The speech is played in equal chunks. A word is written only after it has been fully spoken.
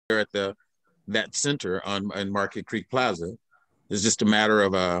at that center in Market Creek Plaza. It's just a matter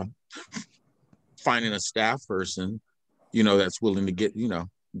of finding a staff person, that's willing to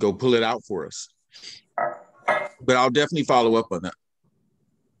go pull it out for us. But I'll definitely follow up on that.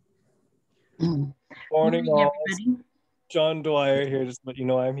 Morning, all. John Dwyer here, just to let you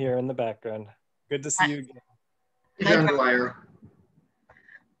know I'm here in the background. Good to see you again. John Dwyer.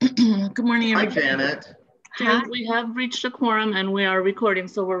 Good morning, everybody. Hi, Janet. Janet, we have reached a quorum and we are recording,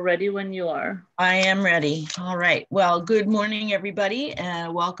 so we're ready when you are. I am ready. All right. Well, good morning, everybody.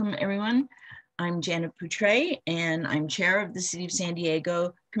 Welcome, everyone. I'm Janet Poutre, and I'm chair of the City of San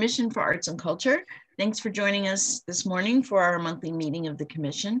Diego Commission for Arts and Culture. Thanks for joining us this morning for our monthly meeting of the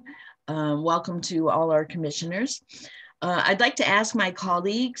commission. Welcome to all our commissioners. I'd like to ask my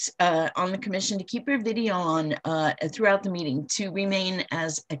colleagues on the commission to keep your video on throughout the meeting to remain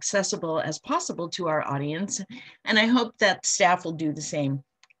as accessible as possible to our audience. And I hope that staff will do the same.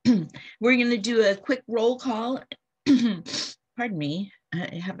 We're going to do a quick roll call. Pardon me,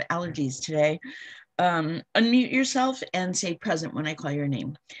 I have allergies today. Unmute yourself and say present when I call your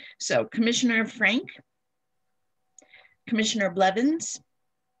name. So Commissioner Frank, Commissioner Blevins.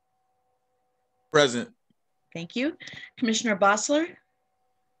 Present. Thank you. Commissioner Bossler.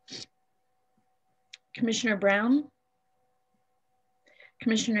 Commissioner Brown.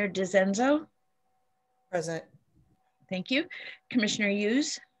 Commissioner DeZenzo. Present. Thank you. Commissioner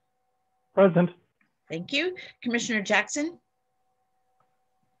Hughes. Present. Thank you. Commissioner Jackson.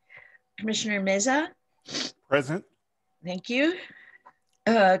 Commissioner Meza. Present. Thank you.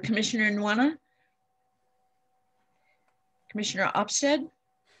 Commissioner Nwana. Commissioner Opstead.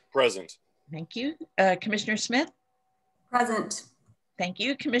 Present. Thank you. Commissioner Smith. Present. Thank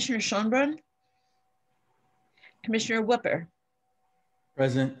you. Commissioner Schonbrun. Commissioner Whipper.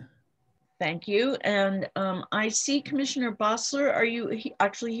 Present. Thank you. And I see Commissioner Bossler. Are you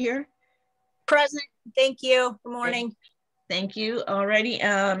actually here? Present. Thank you. Good morning. Thank you. Alrighty.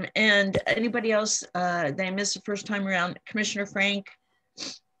 And anybody else that I missed the first time around? Commissioner Frank,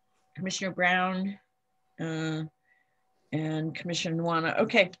 Commissioner Brown, and Commissioner Nwana.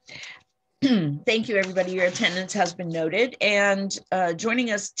 Okay. Thank you, everybody. Your attendance has been noted. And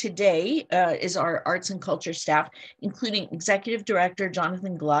joining us today is our arts and culture staff, including Executive Director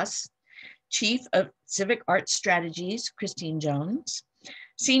Jonathan Gluss, Chief of Civic Arts Strategies, Christine Jones,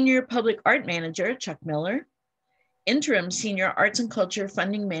 Senior Public Art Manager, Chuck Miller, Interim Senior Arts and Culture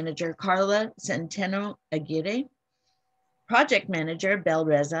Funding Manager, Carla Centeno Aguirre, Project Manager, Bel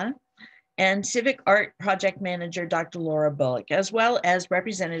Reza, and Civic Art Project Manager, Dr. Laura Bullock, as well as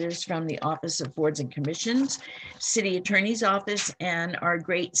representatives from the Office of Boards and Commissions, City Attorney's Office, and our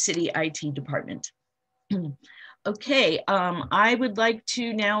great city IT department. Okay, I would like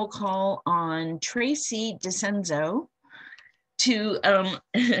to now call on Tracy DeCenzo to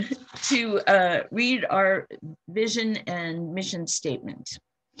read our vision and mission statement,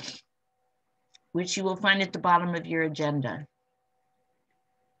 which you will find at the bottom of your agenda.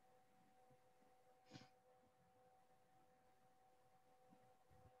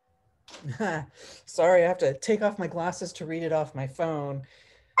 Sorry, I have to take off my glasses to read it off my phone.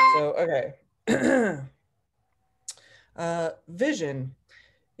 So, okay. Vision,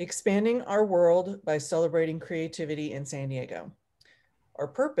 expanding our world by celebrating creativity in San Diego. Our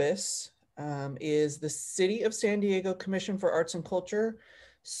purpose is the City of San Diego Commission for Arts and Culture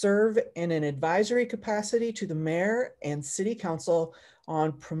serve in an advisory capacity to the mayor and city council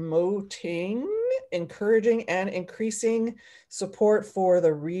on promoting, encouraging, and increasing support for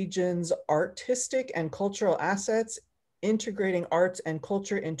the region's artistic and cultural assets, integrating arts and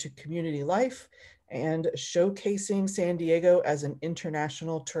culture into community life, and showcasing San Diego as an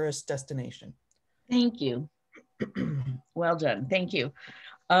international tourist destination. Thank you. Well done. Thank you.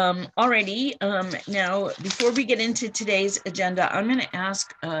 Alrighty, now before we get into today's agenda, I'm going to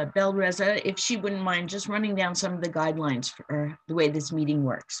ask Bel Reza if she wouldn't mind just running down some of the guidelines for the way this meeting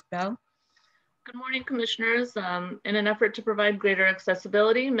works. Bel? Good morning, commissioners. In an effort to provide greater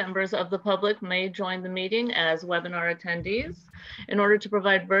accessibility, members of the public may join the meeting as webinar attendees in order to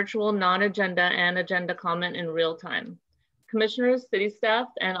provide virtual non-agenda and agenda comment in real time. Commissioners, city staff,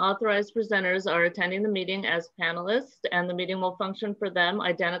 and authorized presenters are attending the meeting as panelists, and the meeting will function for them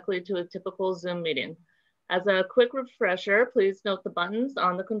identically to a typical Zoom meeting. As a quick refresher, please note the buttons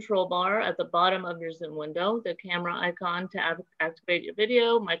on the control bar at the bottom of your Zoom window. The camera icon to activate your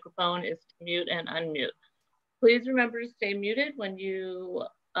video, microphone is to mute and unmute. Please remember to stay muted when you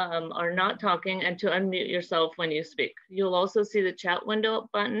are not talking and to unmute yourself when you speak. You'll also see the chat window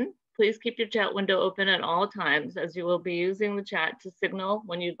button. Please keep your chat window open at all times as you will be using the chat to signal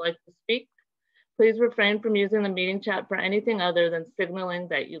when you'd like to speak. Please refrain from using the meeting chat for anything other than signaling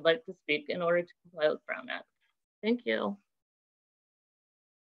that you'd like to speak in order to comply with Brown Act. Thank you.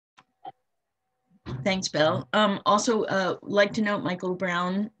 Thanks, Bill. Also, like to note Michael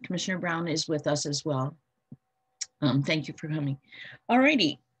Brown, Commissioner Brown is with us as well. Thank you for coming. All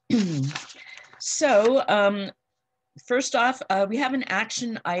righty. So first off, we have an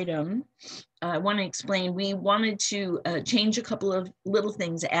action item. I want to explain. We wanted to change a couple of little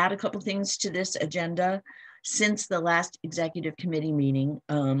things, add a couple things to this agenda since the last executive committee meeting,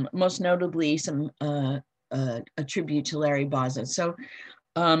 most notably a tribute to Larry Baza. So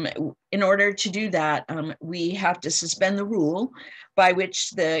in order to do that, we have to suspend the rule by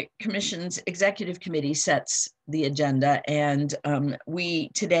which the commission's executive committee sets the agenda, and we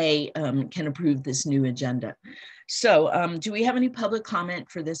today can approve this new agenda. So do we have any public comment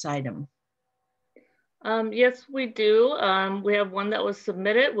for this item? Yes, we do. We have one that was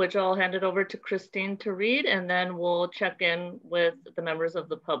submitted, which I'll hand it over to Christine to read, and then we'll check in with the members of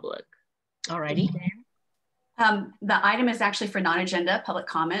the public. All righty. The item is actually for non-agenda public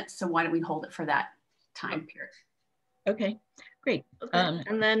comment, so why don't we hold it for that time period? Okay, great. Okay.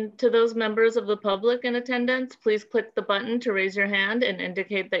 And then to those members of the public in attendance, please click the button to raise your hand and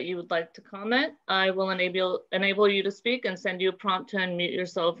indicate that you would like to comment. I will enable you to speak and send you a prompt to unmute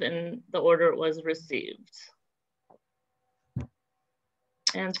yourself in the order it was received.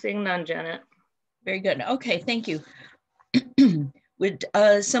 And seeing none, Janet. Very good. Okay, thank you. Would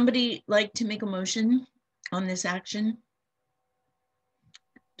somebody like to make a motion on this action?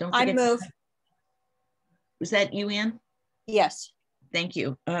 Don't forget. I move. Was that you, Ann? Yes. Thank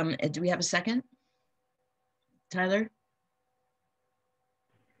you. Do we have a second? Tyler?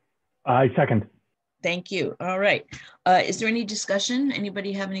 I second. Thank you. All right. Is there any discussion?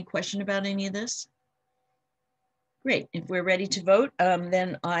 Anybody have any question about any of this? Great. If we're ready to vote,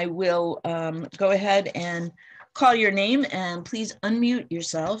 then I will go ahead and call your name, and please unmute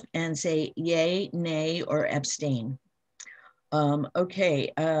yourself and say yay, nay, or abstain.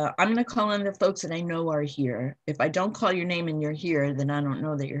 Okay, I'm going to call on the folks that I know are here. If I don't call your name and you're here, then I don't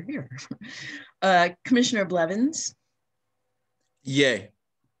know that you're here. Commissioner Blevins? Yay.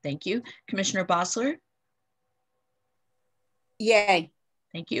 Thank you. Commissioner Bossler? Yay.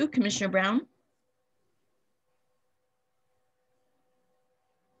 Thank you. Commissioner Brown?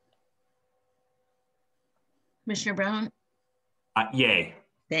 Commissioner Brown? Yay.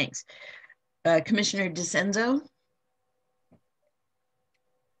 Thanks. Commissioner DeCenzo?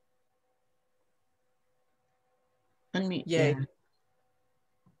 Unmute. Yay. Yeah.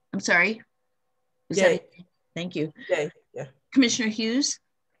 I'm sorry. Was Yay. that it? Thank you. Yay. Yeah. Commissioner Hughes?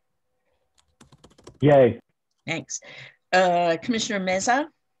 Yay. Thanks. Commissioner Meza?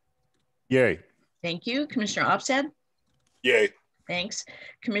 Yay. Thank you. Commissioner Opstad? Yay. Thanks.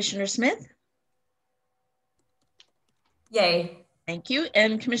 Commissioner Smith? Yay. Thank you.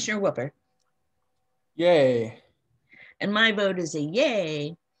 And Commissioner Whooper? Yay. And my vote is a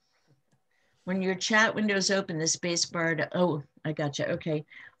yay. When your chat window is open, the space bar to, oh, I gotcha. Okay.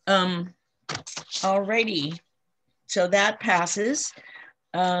 Alrighty. So that passes.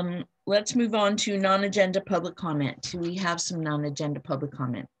 Let's move on to non-agenda public comment. Do we have some non-agenda public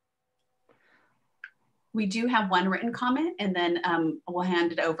comment? We do have one written comment, and then we'll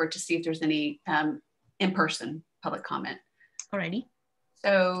hand it over to see if there's any in-person public comment. Alrighty.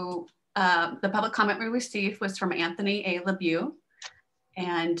 So the public comment we received was from Anthony A. LeBeau,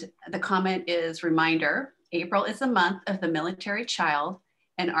 and the comment is: reminder, April is the month of the Military Child,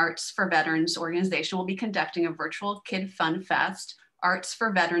 and Arts for Veterans organization will be conducting a virtual Kid Fun Fest,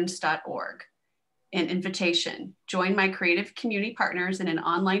 artsforveterans.org. An invitation: join my creative community partners in an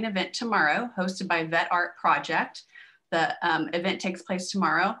online event tomorrow hosted by Vet Art Project. The event takes place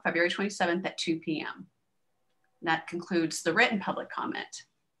tomorrow, February 27th at 2 p.m. That concludes the written public comment.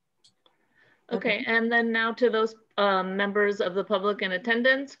 Okay, and then now to those members of the public in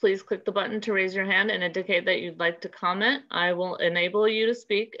attendance, please click the button to raise your hand and indicate that you'd like to comment. I will enable you to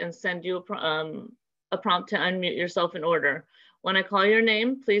speak and send you a prompt to unmute yourself in order. When I call your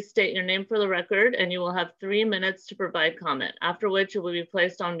name, please state your name for the record, and you will have 3 minutes to provide comment, after which you will be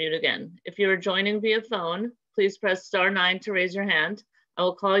placed on mute again. If you are joining via phone, please press *9 to raise your hand. I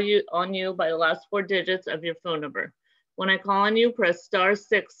will call on you by the last 4 digits of your phone number. When I call on you, press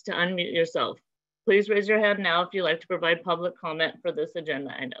 *6 to unmute yourself. Please raise your hand now if you'd like to provide public comment for this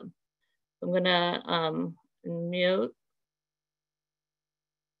agenda item. I'm gonna mute.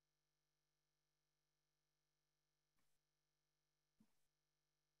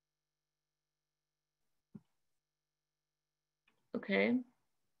 Okay.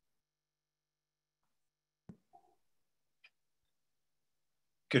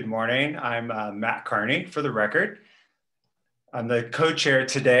 Good morning. I'm Matt Carney, for the record. I'm the co-chair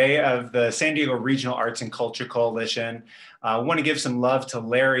today of the San Diego Regional Arts and Culture Coalition. I want to give some love to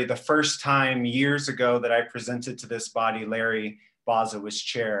Larry. The first time years ago that I presented to this body, Larry Baza was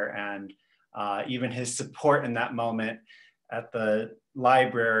chair, and even his support in that moment at the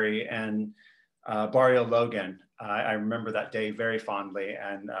library and Barrio Logan. I remember that day very fondly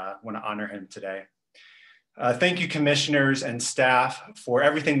and want to honor him today. Thank you, commissioners and staff, for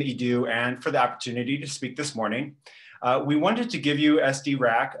everything that you do and for the opportunity to speak this morning. We wanted to give you,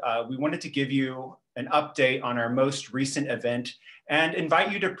 SDRAC, we wanted to give you an update on our most recent event and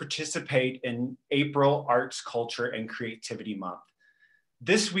invite you to participate in April Arts, Culture, and Creativity Month.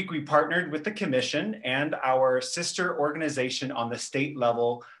 This week, we partnered with the Commission and our sister organization on the state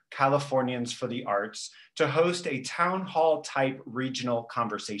level, Californians for the Arts, to host a town hall type regional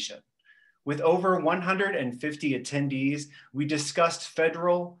conversation. With over 150 attendees, we discussed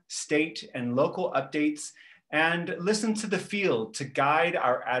federal, state, and local updates and listened to the field to guide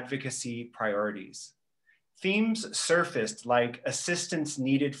our advocacy priorities. Themes surfaced like assistance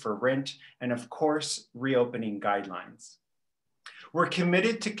needed for rent and, of course, reopening guidelines. We're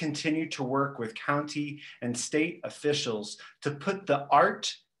committed to continue to work with county and state officials to put the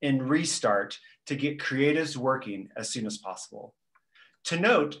art in restart to get creatives working as soon as possible. To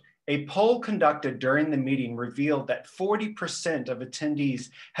note, a poll conducted during the meeting revealed that 40% of attendees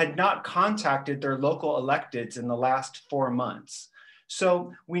had not contacted their local electeds in the last 4 months.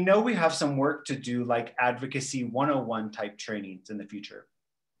 So we know we have some work to do, like Advocacy 101 type trainings in the future.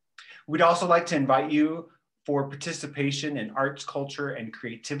 We'd also like to invite you for participation in Arts, Culture, and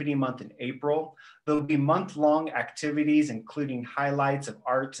Creativity Month in April. There'll be month-long activities, including highlights of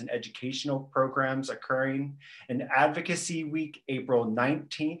arts and educational programs occurring, an Advocacy Week, April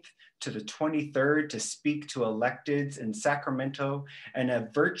 19th to the 23rd to speak to electeds in Sacramento, and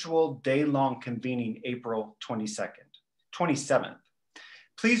a virtual day-long convening April 27th.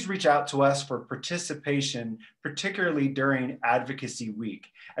 Please reach out to us for participation, particularly during Advocacy Week,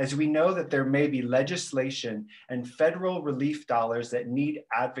 as we know that there may be legislation and federal relief dollars that need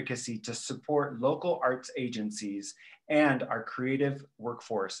advocacy to support local arts agencies and our creative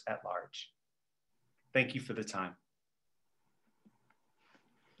workforce at large. Thank you for the time.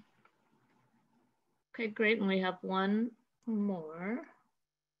 Okay, great. And we have one more.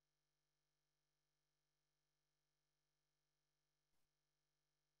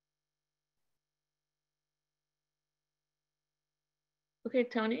 Okay,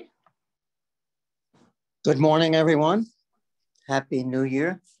 Tony. Good morning, everyone. Happy New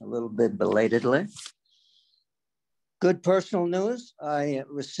Year, a little bit belatedly. Good personal news. I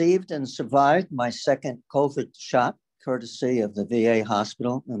received and survived my second COVID shot, courtesy of the VA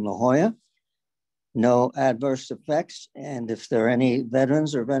hospital in La Jolla. No adverse effects. And if there are any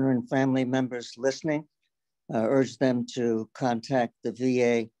veterans or veteran family members listening, I urge them to contact the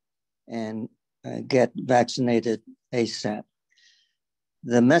VA and get vaccinated ASAP.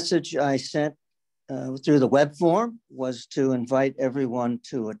 The message I sent through the web form was to invite everyone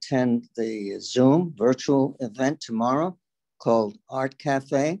to attend the Zoom virtual event tomorrow called Art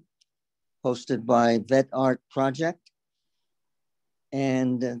Cafe, hosted by Vet Art Project.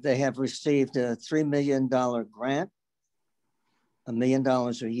 And they have received a $3 million grant, $1 million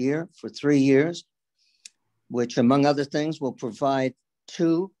a year for 3 years, which among other things will provide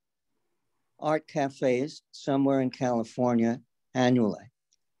 2 art cafes somewhere in California annually.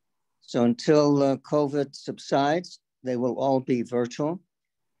 So until COVID subsides, they will all be virtual.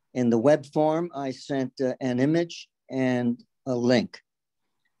 In the web form, I sent an image and a link.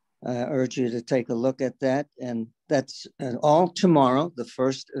 I urge you to take a look at that. And that's all tomorrow, the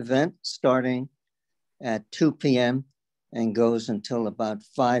first event starting at 2 p.m. and goes until about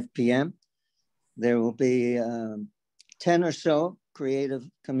 5 p.m. There will be 10 or so creative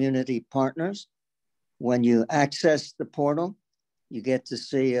community partners. When you access the portal, you get to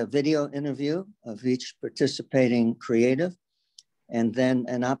see a video interview of each participating creative, and then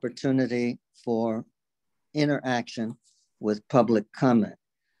an opportunity for interaction with public comment.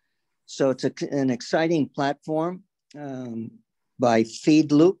 So it's an exciting platform by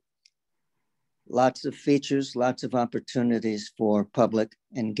FeedLoop. Lots of features, lots of opportunities for public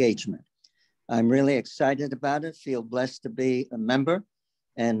engagement. I'm really excited about it, feel blessed to be a member,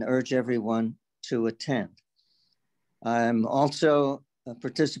 and urge everyone to attend. I'm also a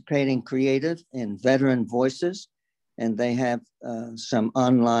participating creative in Veteran Voices, and they have some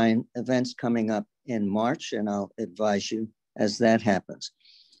online events coming up in March, and I'll advise you as that happens.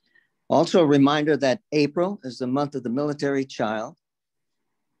 Also a reminder that April is the month of the military child,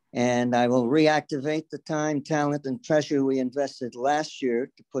 And I will reactivate the time, talent, and treasure we invested last year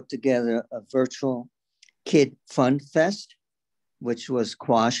to put together a virtual Kid Fun Fest, which was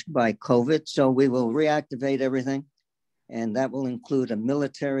quashed by COVID. So we will reactivate everything. And that will include a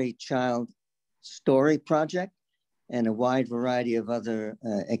military child story project and a wide variety of other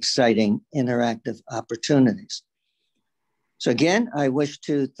exciting interactive opportunities. So again, I wish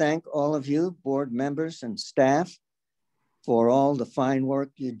to thank all of you, board members and staff, for all the fine work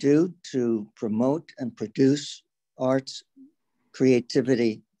you do to promote and produce arts,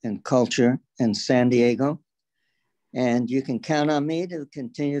 creativity, and culture in San Diego. And you can count on me to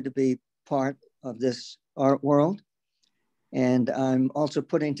continue to be part of this art world. And I'm also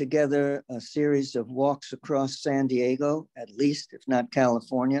putting together a series of walks across San Diego, at least, if not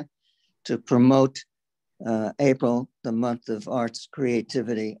California, to promote April, the month of arts,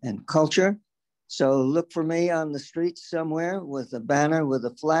 creativity, and culture. So look for me on the streets somewhere with a banner with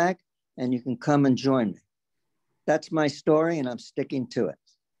a flag, and you can come and join me. That's my story, and I'm sticking to it.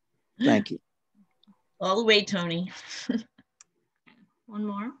 Thank you. All the way, Tony. One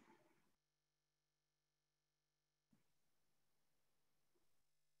more.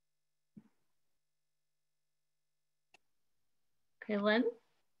 Okay, Lynn.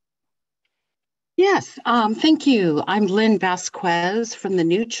 Yes, thank you. I'm Lynn Vasquez from the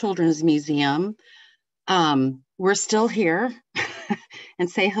New Children's Museum. We're still here and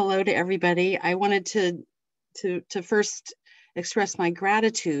say hello to everybody. I wanted to first express my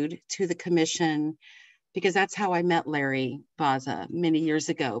gratitude to the commission, because that's how I met Larry Baza many years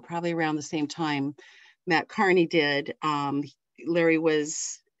ago, probably around the same time Matt Carney did. Larry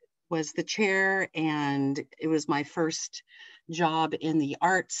was the chair, and it was my first job in the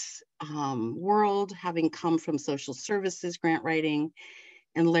arts world, having come from social services, grant writing,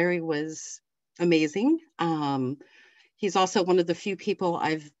 and Larry was amazing. He's also one of the few people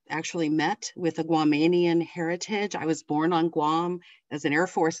I've actually met with a Guamanian heritage. I was born on Guam as an Air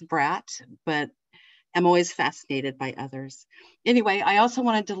Force brat, but I'm always fascinated by others. Anyway, I also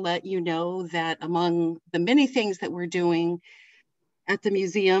wanted to let you know that among the many things that we're doing at the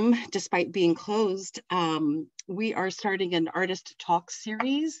museum, despite being closed, we are starting an Artist Talk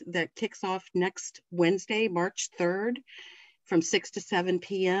series that kicks off next Wednesday, March 3rd, from 6 to 7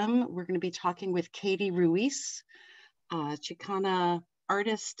 p.m. We're going to be talking with Katie Ruiz, a Chicana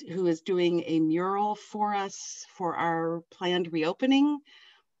artist who is doing a mural for us for our planned reopening,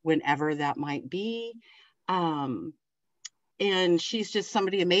 whenever that might be. And she's just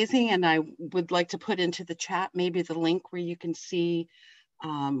somebody amazing. And I would like to put into the chat maybe the link where you can see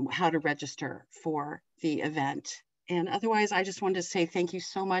how to register for the event. And otherwise, I just wanted to say thank you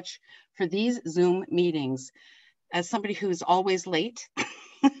so much for these Zoom meetings. As somebody who's always late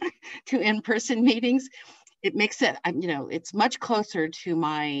to in-person meetings, it makes it, it's much closer to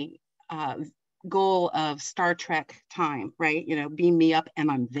my goal of Star Trek time, right? Beam me up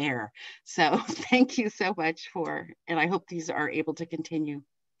and I'm there. So thank you so much and I hope these are able to continue.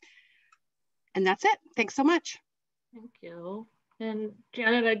 And that's it. Thanks so much. Thank you. And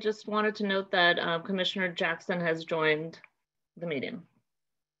Janet, I just wanted to note that Commissioner Jackson has joined the meeting.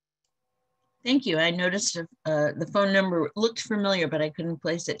 Thank you. I noticed the phone number looked familiar, but I couldn't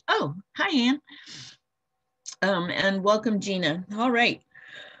place it. Oh, hi, Ann. And welcome, Gina. All right.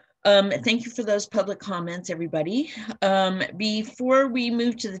 Thank you for those public comments, everybody. Before we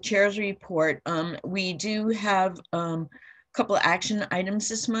move to the chair's report, we do have a couple of action items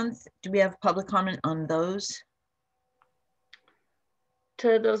this month. Do we have public comment on those?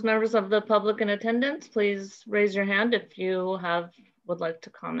 To those members of the public in attendance, please raise your hand if you would like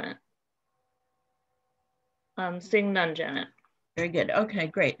to comment. Seeing none, Janet. Very good. Okay,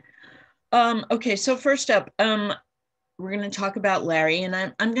 great. Okay, so first up, we're going to talk about Larry, and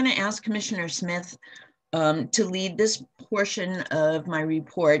I'm going to ask Commissioner Smith to lead this portion of my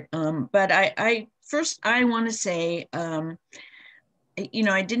report. But first I want to say, I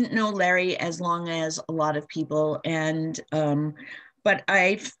didn't know Larry as long as a lot of people, and but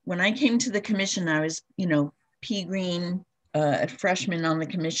when I came to the commission, I was, pea green, a freshman on the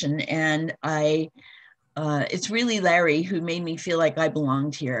commission, and it's really Larry who made me feel like I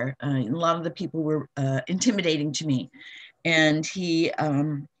belonged here. A lot of the people were intimidating to me, and he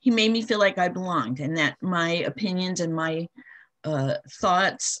made me feel like I belonged, and that my opinions and my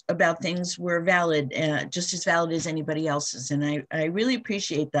thoughts about things were valid, just as valid as anybody else's. And I really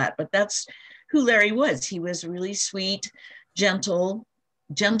appreciate that. But that's who Larry was. He was really sweet, gentle,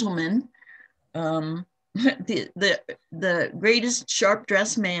 gentleman, the greatest sharp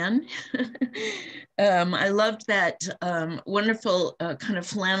dressed man. I loved that wonderful kind of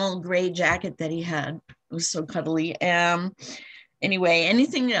flannel gray jacket that he had. It was so cuddly. anyway,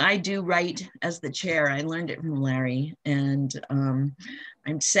 anything that I do right as the chair, I learned it from Larry. And I'm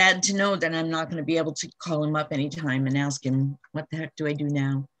sad to know that I'm not going to be able to call him up anytime and ask him, what the heck do I do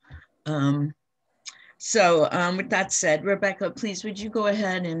now? With that said, Rebecca, please, would you go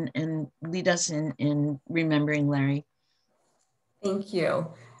ahead and lead us in remembering Larry? Thank you.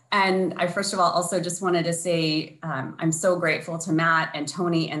 And I first of all also just wanted to say I'm so grateful to Matt and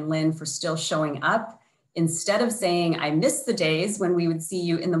Tony and Lynn for still showing up. Instead of saying I miss the days when we would see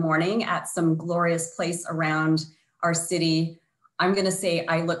you in the morning at some glorious place around our city, I'm going to say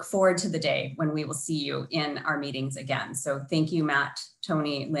I look forward to the day when we will see you in our meetings again. So thank you, Matt,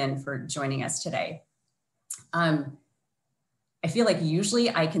 Tony, Lynn, for joining us today. I feel like usually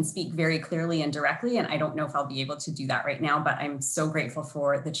I can speak very clearly and directly, and I don't know if I'll be able to do that right now, but I'm so grateful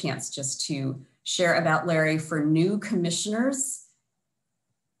for the chance just to share about Larry. For new commissioners,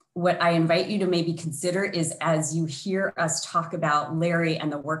 what I invite you to maybe consider is, as you hear us talk about Larry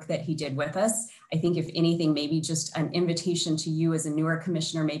and the work that he did with us, I think if anything, maybe just an invitation to you as a newer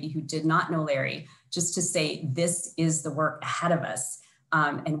commissioner, maybe who did not know Larry, just to say, this is the work ahead of us.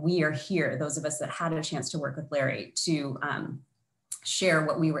 And we are here, those of us that had a chance to work with Larry, to share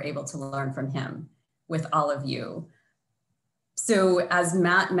what we were able to learn from him with all of you. So as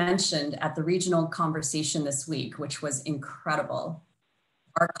Matt mentioned at the regional conversation this week, which was incredible,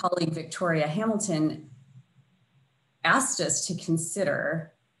 our colleague Victoria Hamilton asked us to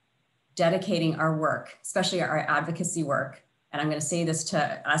consider dedicating our work, especially our advocacy work, and I'm going to say this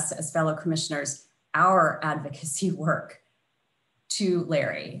to us as fellow commissioners, our advocacy work to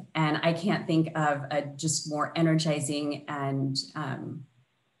Larry. And I can't think of a just more energizing and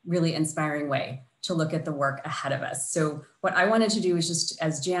really inspiring way to look at the work ahead of us. So what I wanted to do is just,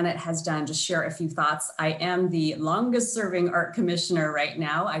 as Janet has done, just share a few thoughts. I am the longest serving art commissioner right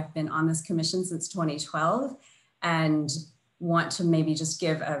now. I've been on this commission since 2012 and want to maybe just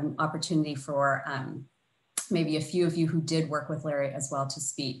give an opportunity for maybe a few of you who did work with Larry as well to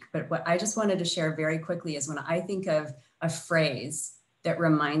speak. But what I just wanted to share very quickly is when I think of a phrase that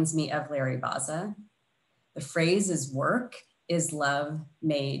reminds me of Larry Baza, the phrase is work is love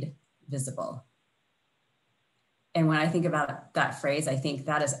made visible. And when I think about that phrase, I think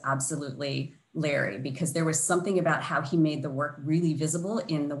that is absolutely Larry, because there was something about how he made the work really visible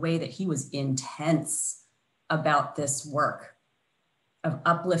in the way that he was intense about this work of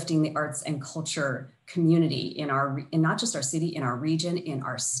uplifting the arts and culture community in not just our city, in our region, in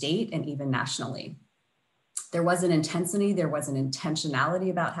our state, and even nationally. There was an intensity, there was an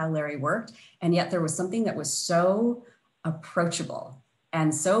intentionality about how Larry worked, and yet there was something that was so approachable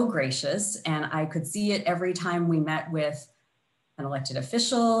and so gracious, and I could see it every time we met with an elected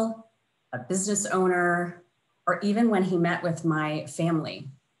official, a business owner, or even when he met with my family.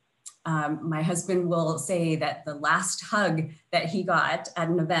 My husband will say that the last hug that he got at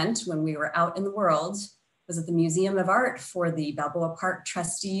an event when we were out in the world was at the Museum of Art for the Balboa Park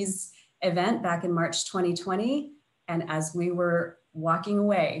Trustees event back in March 2020. And as we were walking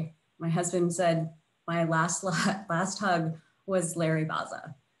away, my husband said, my last hug was Larry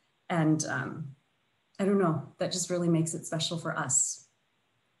Baza. And I don't know, that just really makes it special for us.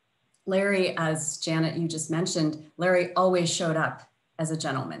 Larry, as Janet, you just mentioned, Larry always showed up as a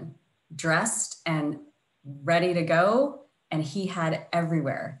gentleman, dressed and ready to go. And he had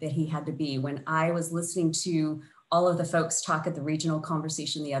everywhere that he had to be. When I was listening to all of the folks talk at the regional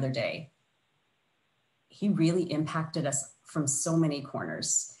conversation the other day, he really impacted us from so many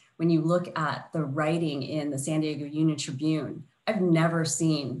corners. When you look at the writing in the San Diego Union Tribune, I've never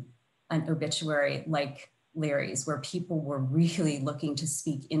seen an obituary like Larry's, where people were really looking to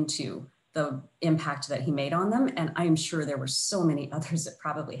speak into the impact that he made on them. And I'm sure there were so many others that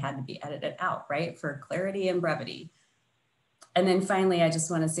probably had to be edited out, right? For clarity and brevity. And then finally, I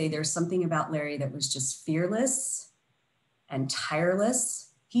just want to say there's something about Larry that was just fearless and tireless.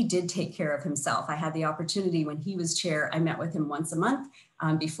 He did take care of himself. I had the opportunity when he was chair, I met with him once a month.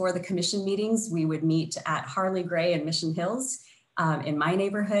 Before the commission meetings, we would meet at Harley Gray in Mission Hills in my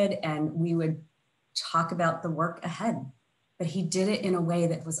neighborhood, and we would talk about the work ahead. But he did it in a way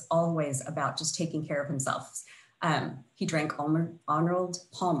that was always about just taking care of himself. He drank Arnold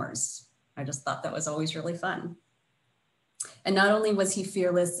Palmer's. I just thought that was always really fun. And not only was he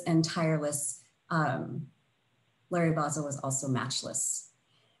fearless and tireless, Larry Baza was also matchless.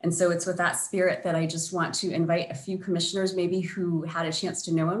 And so it's with that spirit that I just want to invite a few commissioners maybe who had a chance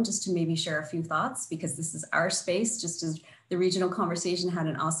to know him, just to maybe share a few thoughts, because this is our space, just as the regional conversation had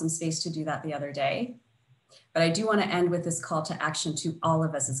an awesome space to do that the other day. But I do want to end with this call to action to all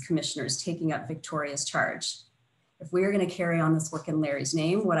of us as commissioners taking up Victoria's charge. if we're going to carry on this work in Larry's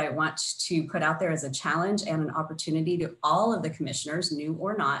name, what I want to put out there as a challenge and an opportunity to all of the commissioners, new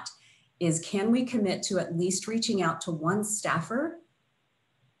or not, is can we commit to at least reaching out to one staffer,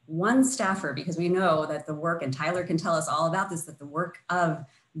 because we know that the work, and Tyler can tell us all about this, that the work of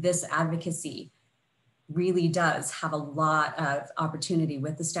this advocacy really does have a lot of opportunity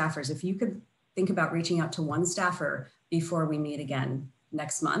with the staffers. If you could think about reaching out to one staffer before we meet again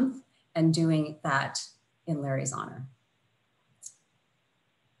next month and doing that in Larry's honor.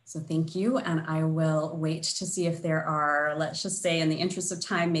 So thank you. And I will wait to see if there are, let's just say in the interest of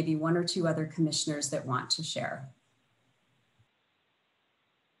time, maybe one or two other commissioners that want to share.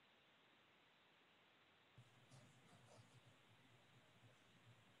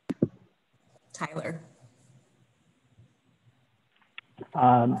 Tyler.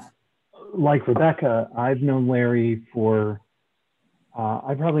 Like Rebecca, I've known Larry for,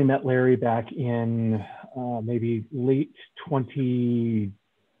 I probably met Larry back in maybe late the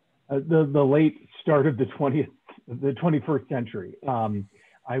late start of the 21st century.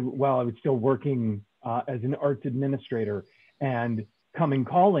 While I was still working as an arts administrator and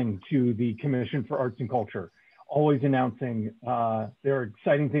calling to the Commission for Arts and Culture, always announcing there are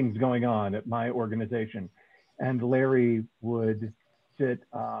exciting things going on at my organization. And Larry would sit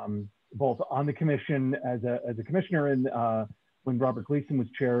both on the commission as a commissioner and when Robert Gleason was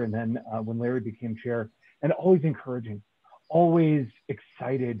chair, and then when Larry became chair, and always encouraging, always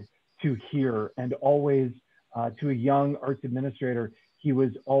excited to hear, and always to a young arts administrator, he was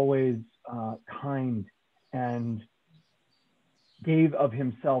always kind and gave of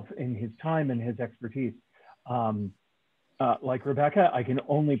himself in his time and his expertise. Like Rebecca, I can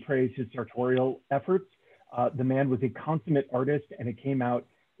only praise his sartorial efforts. The man was a consummate artist, and it came out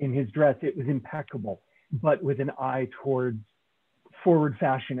in his dress. It was impeccable, but with an eye towards forward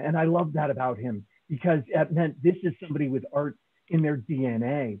fashion. And I love that about him, because it meant this is somebody with art in their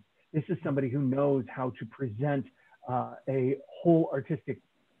DNA. This is somebody who knows how to present a whole artistic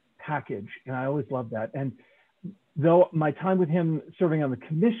package. And I always love that. And though my time with him serving on the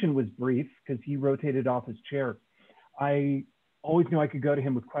commission was brief, because he rotated off as chair, I always knew I could go to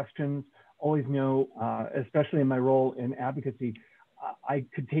him with questions, always knew, especially in my role in advocacy, I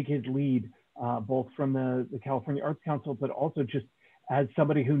could take his lead, both from the California Arts Council, but also just as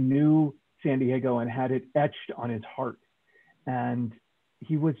somebody who knew San Diego and had it etched on his heart. And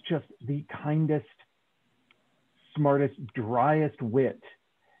he was just the kindest, smartest, driest wit.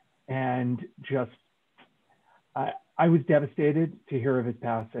 And just, I was devastated to hear of his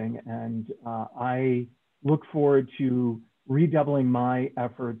passing. And I look forward to redoubling my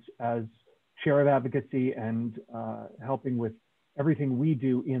efforts as chair of advocacy and helping with everything we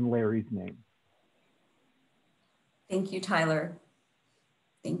do in Larry's name. Thank you, Tyler.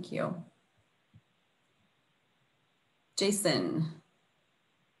 Thank you. Jason.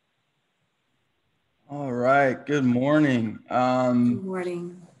 All right, good morning. Good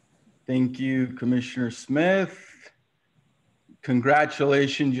morning. Thank you, Commissioner Smith.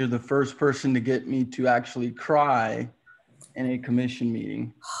 Congratulations, you're the first person to get me to actually cry in a commission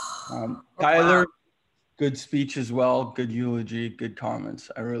meeting. Tyler, good speech as well, good eulogy, good comments.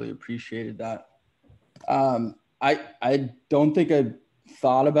 I really appreciated that. I don't think I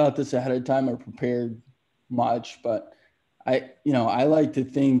thought about this ahead of time or prepared much, but I like to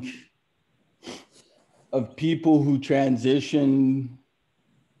think of people who transition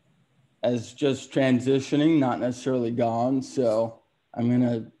as just transitioning, not necessarily gone. So I'm going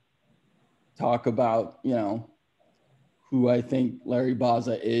to talk about, who I think Larry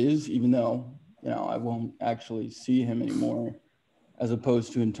Baza is, even though, I won't actually see him anymore, as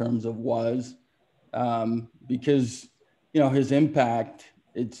opposed to in terms of was, because, his impact,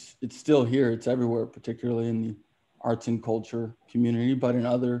 it's still here, it's everywhere, particularly in the arts and culture community, but in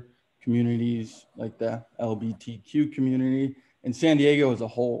other communities like the LGBTQ community and San Diego as a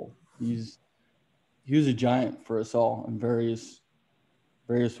whole. He was a giant for us all in various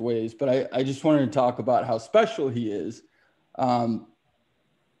ways. But I just wanted to talk about how special he is.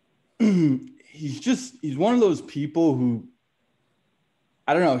 He's one of those people who,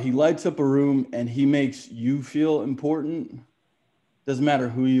 I don't know, he lights up a room and he makes you feel important. Doesn't matter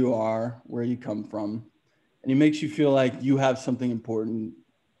who you are, where you come from. And he makes you feel like you have something important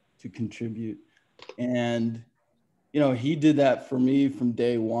to contribute. And, he did that for me from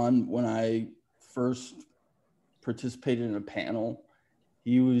day one when I first participated in a panel.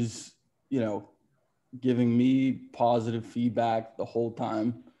 He was, giving me positive feedback the whole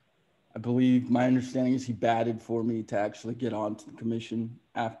time. I believe my understanding is he batted for me to actually get onto the commission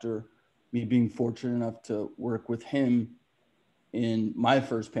after me being fortunate enough to work with him in my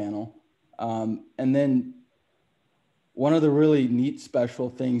first panel. And then one of the really neat special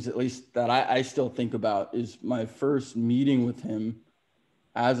things, at least that I still think about, is my first meeting with him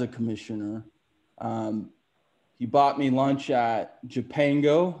as a commissioner. He bought me lunch at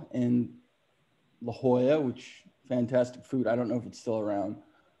Japango in La Jolla, which fantastic food. I don't know if it's still around,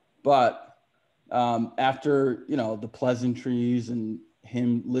 but after, you know, the pleasantries and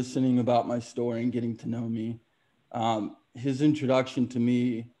him listening about my story and getting to know me, his introduction to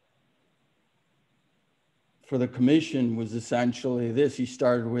me for the commission was essentially this. He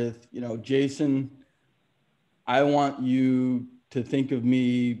started with, you know, Jason, I want you to think of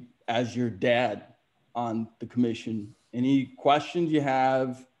me as your dad on the commission. Any questions you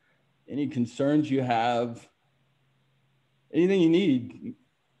have, any concerns you have, anything you need,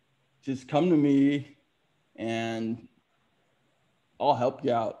 just come to me and I'll help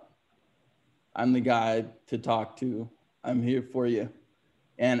you out. I'm the guy to talk to. I'm here for you.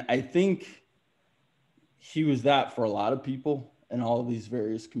 And I think he was that for a lot of people in all of these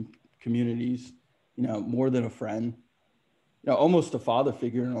various communities, you know, more than a friend, you know, almost a father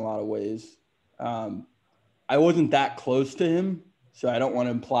figure in a lot of ways. I wasn't that close to him, so I don't want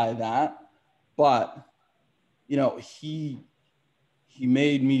to imply that, but, you know, he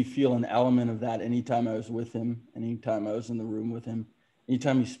made me feel an element of that anytime I was with him, anytime I was in the room with him,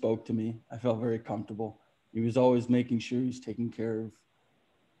 anytime he spoke to me, I felt very comfortable. He was always making sure he was taking care of,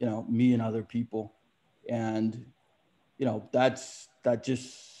 you know, me and other people. And, you know, that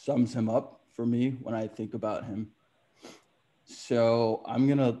just sums him up for me when I think about him. So I'm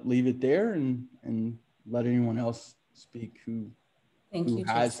going to leave it there and let anyone else speak who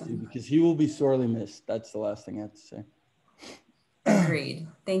has to, because he will be sorely missed. That's the last thing I have to say. Agreed.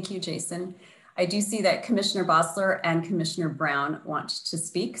 Thank you, Jason. I do see that Commissioner Bossler and Commissioner Brown want to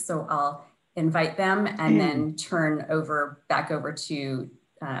speak, so I'll invite them and then turn back over to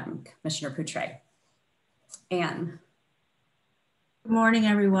Commissioner Poutre. Anne. Good morning,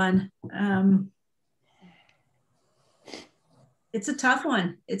 everyone. It's a tough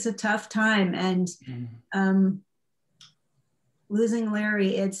one. It's a tough time. And losing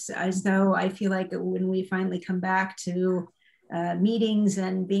Larry, it's as though I feel like when we finally come back to meetings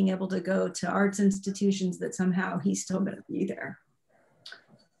and being able to go to arts institutions, that somehow he's still going to be there.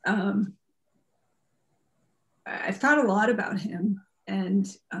 I've thought a lot about him, and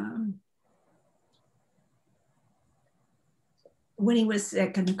when he was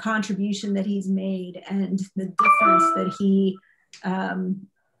sick and the contribution that he's made and the difference that he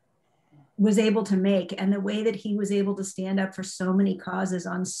was able to make, and the way that he was able to stand up for so many causes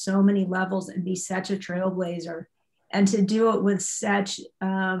on so many levels and be such a trailblazer, and to do it with such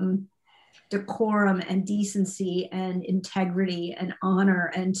decorum and decency and integrity and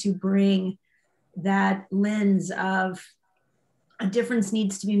honor, and to bring that lens of a difference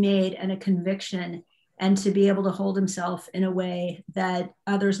needs to be made and a conviction, and to be able to hold himself in a way that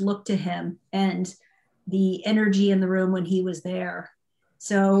others look to him, and the energy in the room when he was there.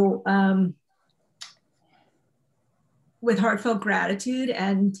 So with heartfelt gratitude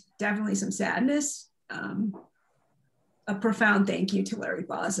and definitely some sadness, a profound thank you to Larry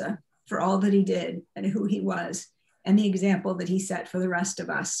Baza for all that he did and who he was and the example that he set for the rest of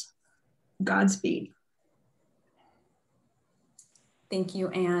us. Godspeed. Thank you,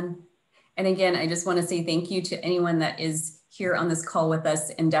 Anne. And again, I just want to say thank you to anyone that is here on this call with us,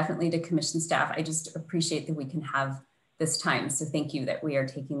 and definitely to commission staff. I just appreciate that we can have this time. So thank you that we are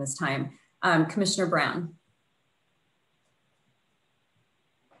taking this time. Commissioner Brown.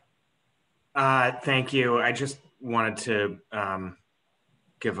 Thank you. I just wanted to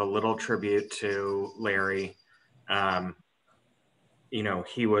give a little tribute to Larry. You know,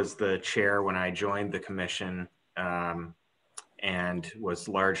 he was the chair when I joined the commission, and was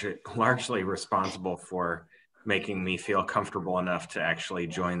largely responsible for making me feel comfortable enough to actually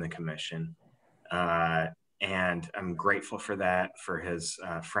join the commission. And I'm grateful for that, for his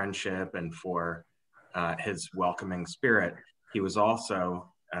friendship and for his welcoming spirit. He was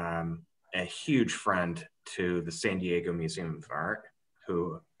also a huge friend to the San Diego Museum of Art,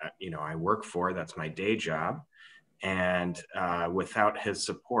 who, you know, I work for. That's my day job. And without his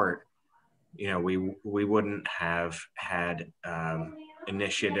support, you know, we wouldn't have had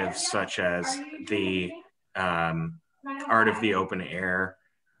initiatives such as the Art of the Open Air,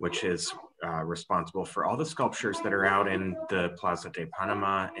 which is responsible for all the sculptures that are out in the Plaza de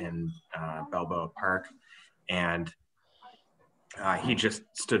Panama in Balboa Park. And he just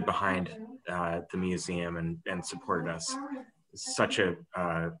stood behind the museum and supported us. Such a,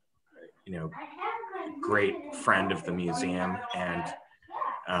 you know, great friend of the museum. And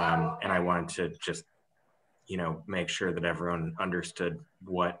I wanted to just, you know, make sure that everyone understood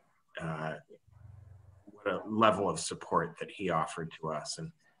what what a level of support that he offered to us.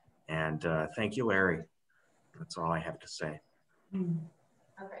 And thank you, Larry. That's all I have to say.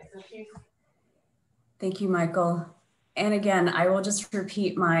 Okay, so thank you, Michael. And again, I will just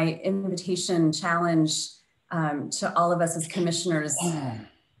repeat my invitation challenge to all of us as commissioners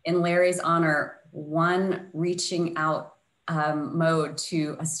in Larry's honor. One, reaching out mode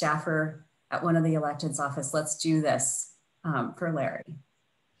to a staffer at one of the elected's office. Let's do this for Larry.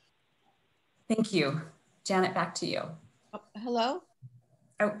 Thank you. Janet, back to you. Hello?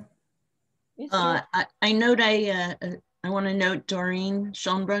 Oh. I want to note Doreen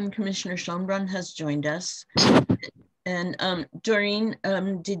Schonbrun, Commissioner Schonbrun has joined us. And Doreen,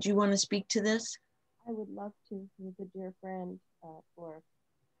 did you want to speak to this? I would love to. He's a dear friend for.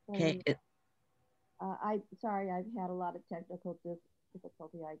 Okay. Sorry, I've had a lot of technical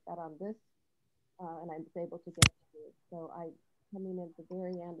difficulty. I got on this and I was able to get to you. So I coming in at the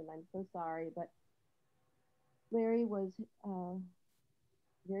very end, and I'm so sorry. But Larry was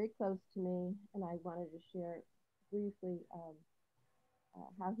very close to me, and I wanted to share briefly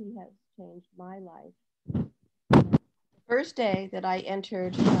how he has changed my life. The first day that I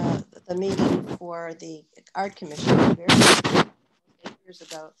entered the meeting for the Art Commission, 8 years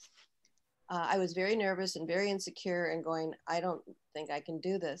ago, I was very nervous and very insecure and going, I don't think I can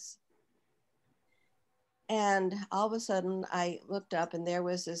do this. And all of a sudden I looked up and there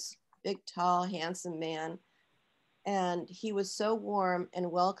was this big, tall, handsome man. And he was so warm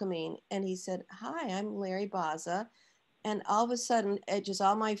and welcoming. And he said, hi, I'm Larry Baza. And all of a sudden,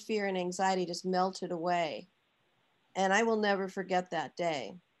 all my fear and anxiety just melted away. And I will never forget that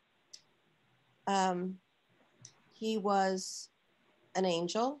day. He was an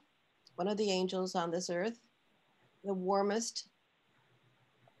angel, one of the angels on this earth, the warmest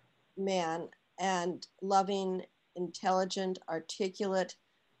man, and loving, intelligent, articulate,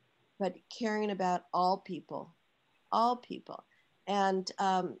 but caring about all people. And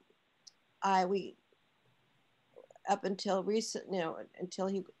we, up until recent, until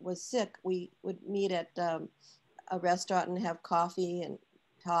he was sick, we would meet at a restaurant and have coffee and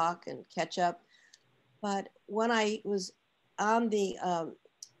talk and catch up. But when I was on the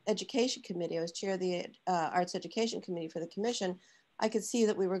education committee, I was chair of the arts education committee for the commission, I could see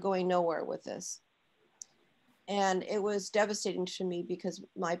that we were going nowhere with this. And it was devastating to me because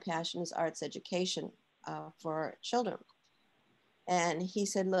my passion is arts education for children. And he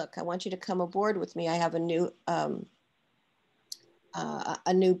said, look, I want you to come aboard with me. I have a new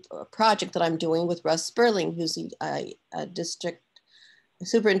project that I'm doing with Russ Sperling, who's a district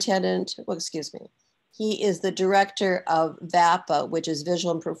superintendent. Well, excuse me. He is the director of VAPA, which is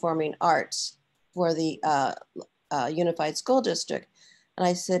Visual and Performing Arts for the Unified School District. And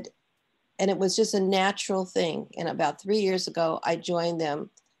I said, and it was just a natural thing. And about 3 years ago, I joined them,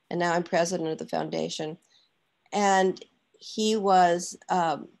 and now I'm president of the foundation. And he was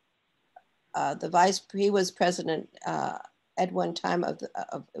he was president at one time of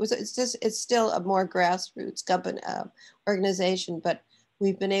it's still a more grassroots company organization, but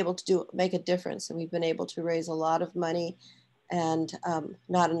we've been able to make a difference, and we've been able to raise a lot of money, and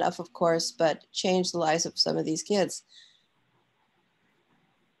not enough, of course, but change the lives of some of these kids.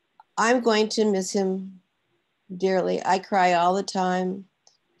 I'm going to miss him dearly. I cry all the time.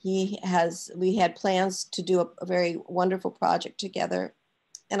 We had plans to do a very wonderful project together,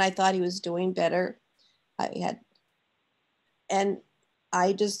 and I thought he was doing better. And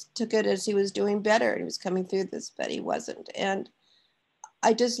I just took it as he was doing better. He was coming through this, but he wasn't. And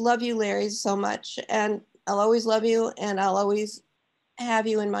I just love you, Larry, so much. And I'll always love you, and I'll always have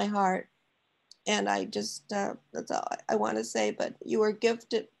you in my heart. And I just, that's all I want to say, but you were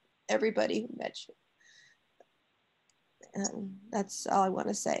gifted, everybody who met you. And that's all I want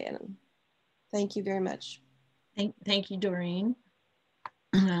to say. And thank you very much. Thank you, Doreen.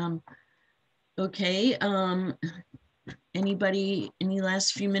 Okay. Anybody, any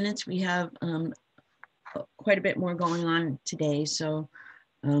last few minutes? We have quite a bit more going on today. So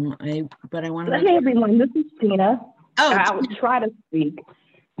I want to. Hey everyone, this is Tina. Oh, I will try to speak.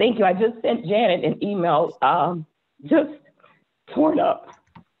 Thank you. I just sent Janet an email, just torn up.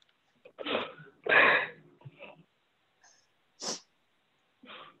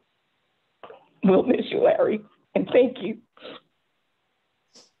 We'll miss you, Larry, and thank you.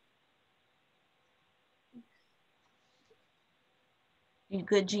 You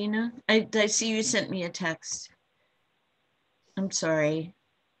good, Gina? I see you sent me a text. I'm sorry.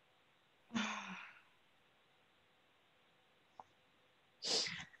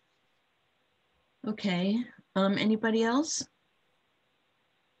 Okay, anybody else?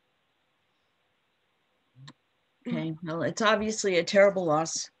 Okay, well, it's obviously a terrible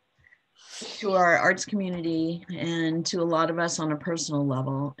loss to our arts community and to a lot of us on a personal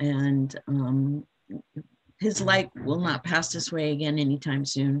level. And his light will not pass this way again anytime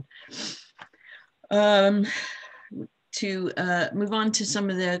soon. To move on to some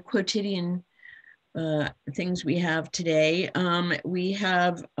of the quotidian things we have today. We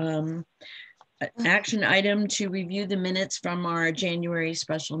have an action item to review the minutes from our January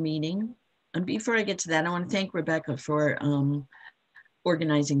special meeting. And before I get to that, I want to thank Rebecca for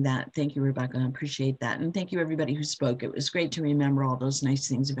organizing that. Thank you, Rebecca. I appreciate that. And thank you, everybody who spoke. It was great to remember all those nice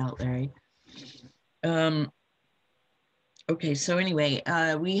things about Larry. Okay, so anyway,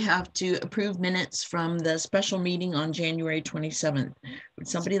 we have to approve minutes from the special meeting on January 27th. Would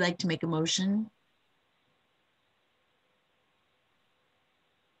somebody like to make a motion?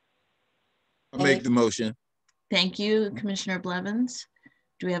 I'll make the motion. Thank you, Commissioner Blevins.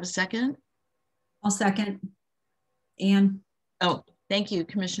 Do we have a second? I'll second. Ann. Oh, thank you,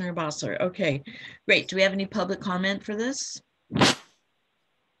 Commissioner Bossler. Okay, great. Do we have any public comment for this?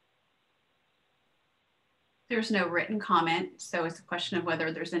 There's no written comment, so it's a question of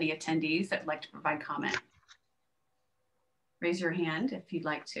whether there's any attendees that would like to provide comment. Raise your hand if you'd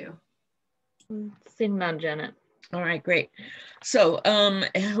like to. Seeing none, Janet. All right, great. So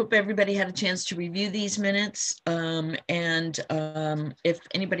I hope everybody had a chance to review these minutes. If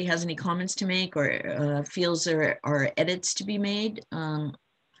anybody has any comments to make or feels there are edits to be made,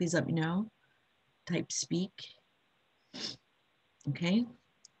 please let me know. Type speak. Okay.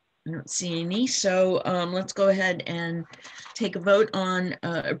 I don't see any, so let's go ahead and take a vote on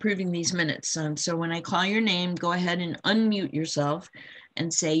approving these minutes. So when I call your name, go ahead and unmute yourself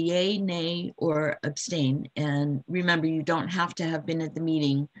and say yay, nay, or abstain. And remember, you don't have to have been at the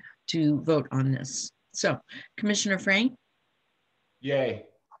meeting to vote on this. So Commissioner Frank? Yay.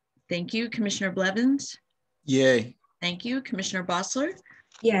 Thank you. Commissioner Blevins? Yay. Thank you. Commissioner Bossler?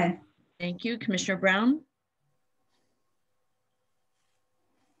 Yay. Thank you. Commissioner Brown?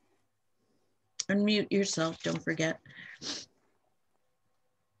 Unmute yourself, don't forget.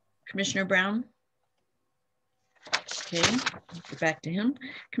 Commissioner Brown? Okay, get back to him.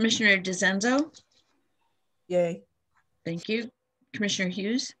 Commissioner DeZenzo? Yay. Thank you. Commissioner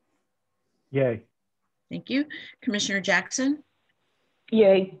Hughes? Yay. Thank you. Commissioner Jackson?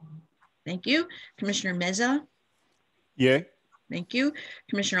 Yay. Thank you. Commissioner Meza? Yay. Thank you.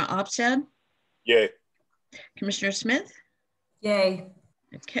 Commissioner Opstad? Yay. Commissioner Smith? Yay.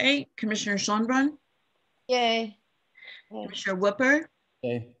 Okay. Commissioner Schonbrun? Yay. Commissioner Whooper?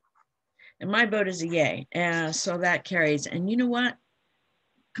 Yay. And my vote is a yay. So that carries. And you know what?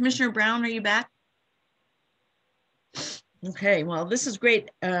 Commissioner Brown, are you back? Okay, well, this is great.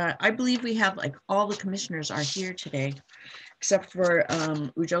 I believe we have like all the commissioners are here today, except for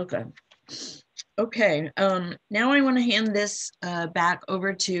Ujoka. Okay, now I want to hand this back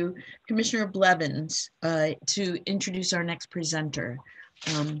over to Commissioner Blevins to introduce our next presenter.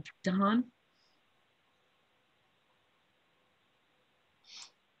 Dahan?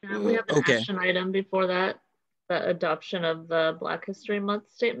 We have an action item before that, the adoption of the Black History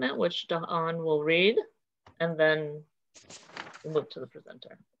Month statement, which Dahan will read, and then we'll move to the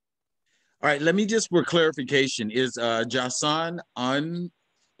presenter. All right, let me just for clarification, is Jason on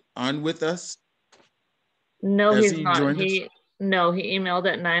with us? No, he's not. No, he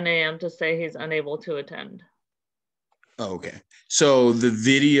emailed at 9 a.m. to say he's unable to attend. Oh, okay. So the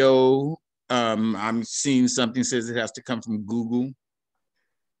video, I'm seeing something says it has to come from Google.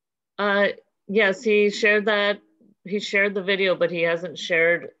 Yes, he shared that. He shared the video, but he hasn't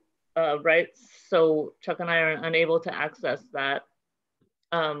shared rights. So Chuck and I are unable to access that.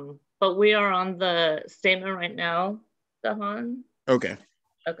 But we are on the statement right now, Dahan. Okay.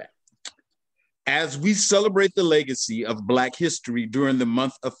 Okay. As we celebrate the legacy of Black history during the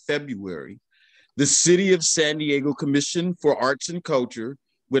month of February, the City of San Diego Commission for Arts and Culture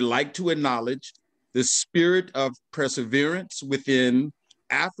would like to acknowledge the spirit of perseverance within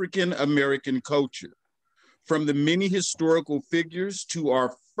African American culture. From the many historical figures to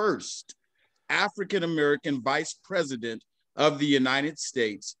our first African American Vice President of the United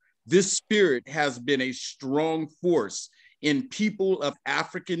States, this spirit has been a strong force in people of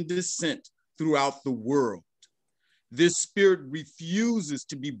African descent throughout the world. This spirit refuses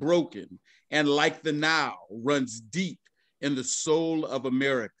to be broken and, like the Nile, runs deep in the soul of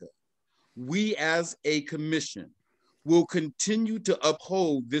America. We as a commission will continue to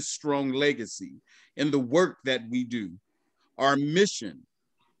uphold this strong legacy in the work that we do. Our mission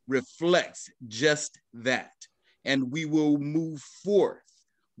reflects just that, and we will move forth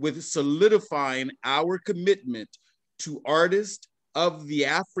with solidifying our commitment to artists of the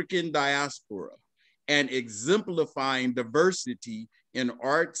African diaspora and exemplifying diversity in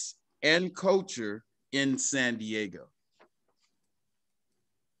arts and culture in San Diego.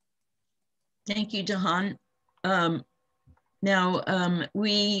 Thank you, Jahan. Now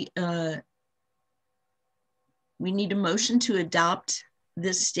we need a motion to adopt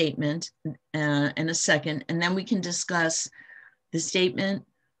this statement and a second, and then we can discuss the statement,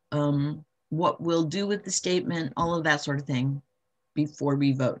 what we'll do with the statement, all of that sort of thing before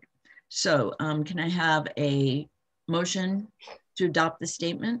we vote. So can I have a motion to adopt the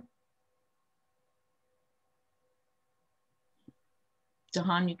statement?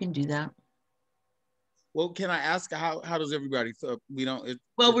 Jahan, you can do that. Well, can I ask how does everybody feel? We don't.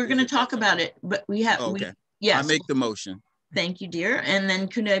 Well, we're going to talk about it, but we have. Oh, okay. Yes. I make the motion. Thank you, dear. And then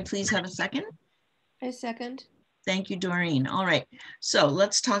could I please have a second? I second. Thank you, Doreen. All right. So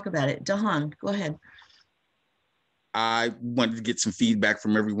let's talk about it. Jahan, go ahead. I wanted to get some feedback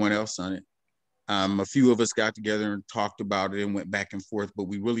from everyone else on it. A few of us got together and talked about it and went back and forth, but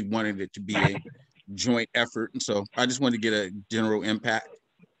we really wanted it to be a joint effort. And so I just wanted to get a general impact.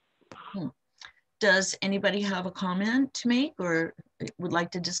 Does anybody have a comment to make or would like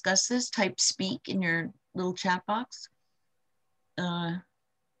to discuss this? Type speak in your little chat box.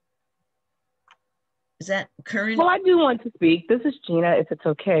 Is that current? Well, I do want to speak. This is Gina, if it's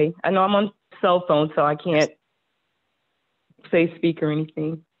okay. I know I'm on cell phone, so I can't say speak or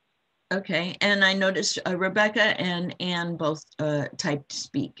anything. Okay, and I noticed Rebecca and Ann both typed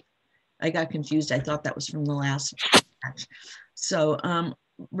speak. I got confused. I thought that was from the last batch. So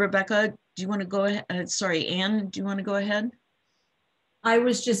Rebecca, do you want to go ahead? Sorry, Ann, do you want to go ahead? I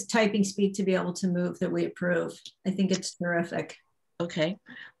was just typing speak to be able to move that we approve. I think it's terrific. Okay.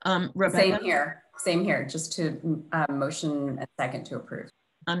 Rebecca? Same here, just to motion a second to approve.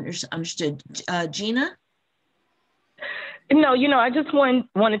 Understood. Gina? No, I just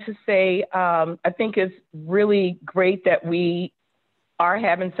wanted to say, I think it's really great that we are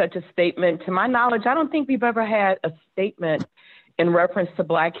having such a statement. To my knowledge, I don't think we've ever had a statement in reference to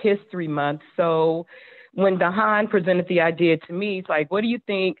Black History Month. So when Dahan presented the idea to me, he's like, what do you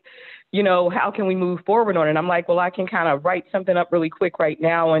think, how can we move forward on it? And I'm like, well, I can kind of write something up really quick right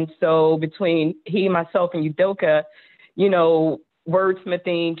now. And so between he, myself, and Udoka,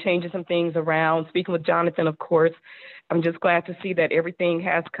 wordsmithing, changing some things around, speaking with Jonathan, of course, I'm just glad to see that everything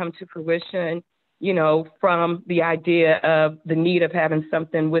has come to fruition, from the idea of the need of having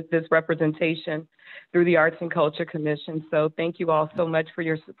something with this representation through the Arts and Culture Commission. So thank you all so much for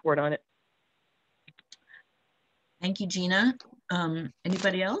your support on it. Thank you, Gina.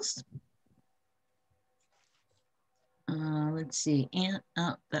 Anybody else? Let's see.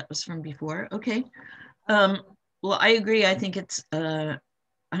 That was from before. Okay. Well, I agree. I think it's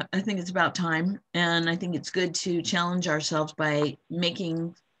about time, and I think it's good to challenge ourselves by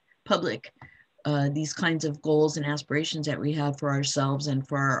making public these kinds of goals and aspirations that we have for ourselves and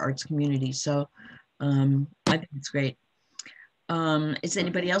for our arts community. So I think it's great. Does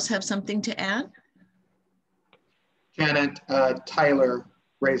anybody else have something to add? Janet, Tyler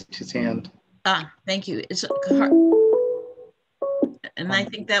raised his hand. Thank you. And I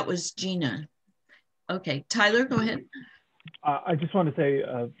think that was Gina. Okay, Tyler, go ahead. I just want to say,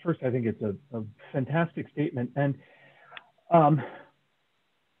 first, I think it's a fantastic statement. And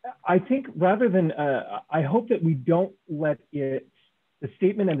I think rather than, I hope that we don't let it, the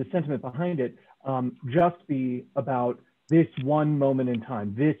statement and the sentiment behind it, just be about this one moment in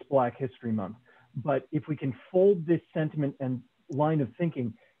time, this Black History Month. But if we can fold this sentiment and line of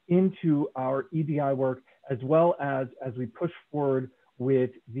thinking into our EDI work, as well as we push forward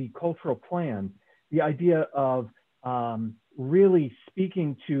with the cultural plan, the idea of really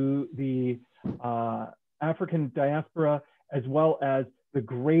speaking to the African diaspora, as well as the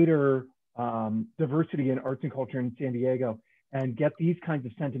greater diversity in arts and culture in San Diego, and get these kinds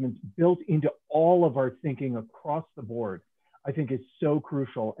of sentiments built into all of our thinking across the board, I think is so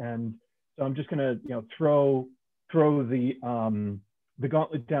crucial. And so I'm just gonna throw the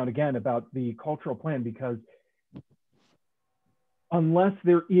gauntlet down again about the cultural plan, because unless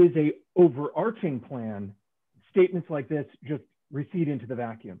there is a overarching plan, statements like this just recede into the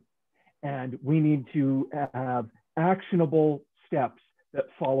vacuum. And we need to have actionable steps that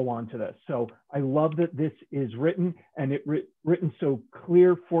follow on to this. So I love that this is written, and written so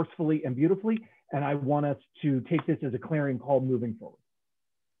clear, forcefully, and beautifully. And I want us to take this as a clarion call moving forward.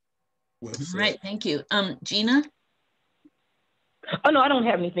 All right, thank you. Gina? Oh, no, I don't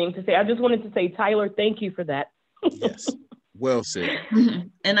have anything to say. I just wanted to say, Tyler, thank you for that. Yes, well said.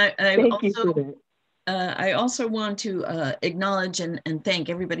 And I also want to acknowledge and thank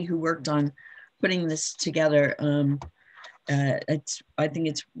everybody who worked on putting this together. I think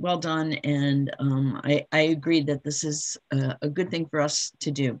it's well done, and I agree that this is a good thing for us to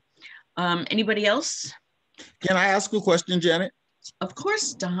do. Anybody else? Can I ask a question, Janet? Of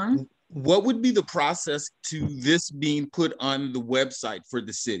course, Don. What would be the process to this being put on the website for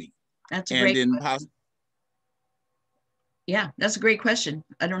the city? That's a great question. Yeah, that's a great question.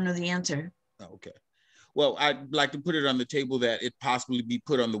 I don't know the answer. Okay. Well, I'd like to put it on the table that it possibly be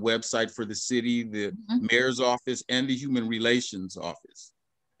put on the website for the city, the mayor's office, and the human relations office.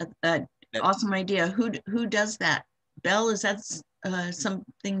 Awesome idea. Who does that? Belle, is that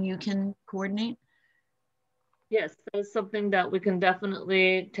something you can coordinate? Yes, that's something that we can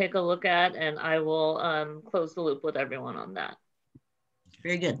definitely take a look at, and I will close the loop with everyone on that.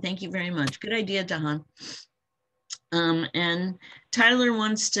 Very good. Thank you very much. Good idea, Dahan. And Tyler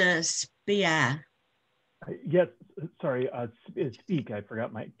wants to speak. Yes, sorry, speak. I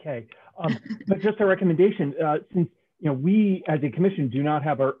forgot my K. But just a recommendation, since we as a commission do not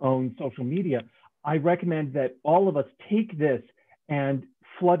have our own social media, I recommend that all of us take this and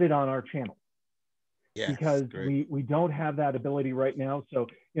flood it on our channel. Yes, because we don't have that ability right now. So,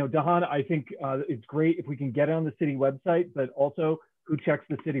 Dahan, I think it's great if we can get it on the city website, but also who checks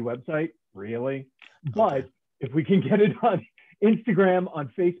the city website, really? But if we can get it on Instagram, on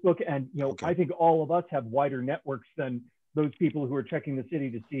Facebook, and I think all of us have wider networks than those people who are checking the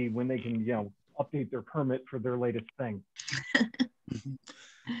city to see when they can, update their permit for their latest thing.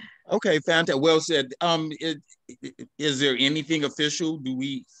 Okay, fantastic. Well said. Is there anything official? Do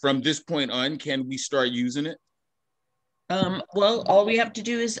we, from this point on, can we start using it? Well, all we have to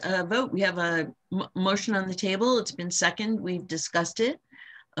do is vote. We have a motion on the table. It's been seconded. We've discussed it.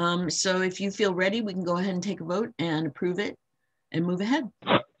 So if you feel ready, we can go ahead and take a vote and approve it and move ahead.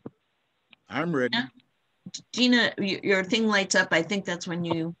 I'm ready. Yeah. Gina, your thing lights up. I think that's when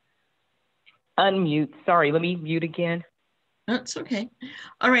you unmute. Sorry, let me mute again. That's okay.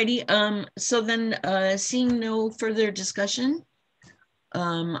 All righty. So then seeing no further discussion,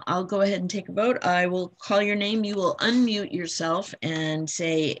 I'll go ahead and take a vote. I will call your name. You will unmute yourself and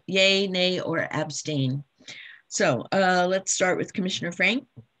say yay, nay, or abstain. So let's start with Commissioner Frank.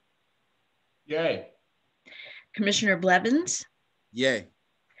 Yay. Commissioner Blevins. Yay.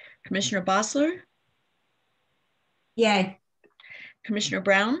 Commissioner Bossler. Yay. Commissioner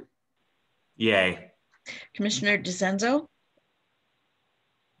Brown. Yay. Commissioner DeCenzo.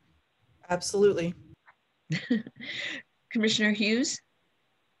 Absolutely. Commissioner Hughes.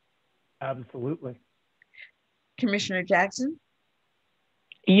 Absolutely. Commissioner Jackson.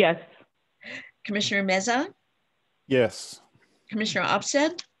 Yes. Commissioner Meza. Yes. Commissioner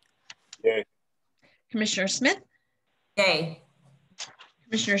Opstead. Yay. Commissioner Smith. Yay.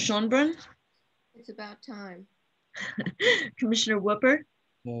 Commissioner Schonbrun. It's about time. Commissioner Whooper.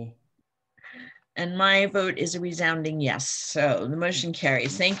 Yay. And my vote is a resounding yes. So the motion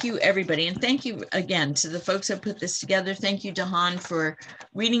carries. Thank you, everybody. And thank you again to the folks that put this together. Thank you, Dahan, for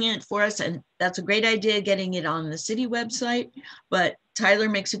reading it for us. And that's a great idea, getting it on the city website. But Tyler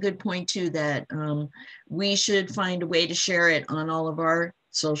makes a good point too, that we should find a way to share it on all of our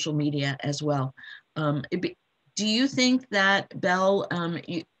social media as well. Do you think that, Belle,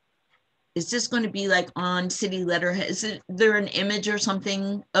 is this going to be like on city letterhead? Is there an image or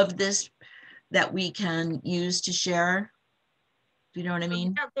something of this that we can use to share? Do you know what I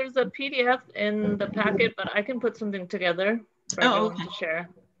mean? Yeah, there's a PDF in the packet, but I can put something together for everyone to share.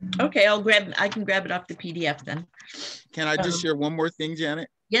 Okay, I can grab it off the PDF then. Can I just share one more thing, Janet?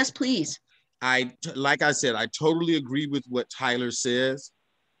 Yes, please. Like I said, I totally agree with what Tyler says,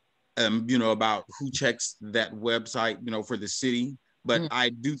 about who checks that website, for the city. But I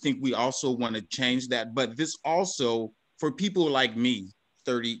do think we also want to change that. But this also, for people like me,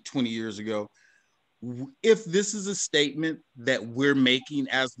 30, 20 years ago, if this is a statement that we're making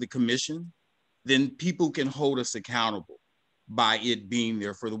as the commission, then people can hold us accountable by it being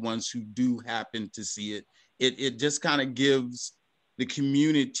there for the ones who do happen to see it. It just kind of gives the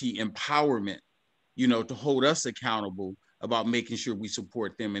community empowerment, to hold us accountable about making sure we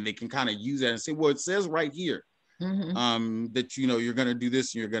support them. And they can kind of use that and say, well, it says right here that, you're going to do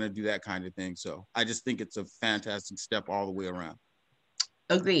this and you're going to do that kind of thing. So I just think it's a fantastic step all the way around.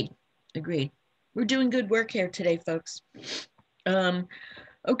 Agreed. We're doing good work here today, folks.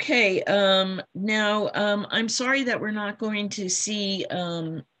 Okay, now I'm sorry that we're not going to see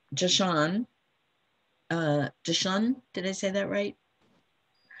Jashan. Jashan, did I say that right?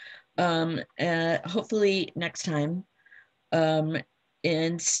 Hopefully next time. And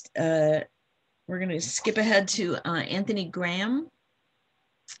we're gonna skip ahead to Anthony Graham.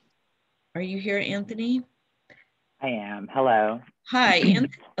 Are you here, Anthony? I am. Hello. Hi,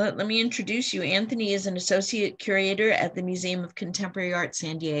 let me introduce you. Anthony is an associate curator at the Museum of Contemporary Art,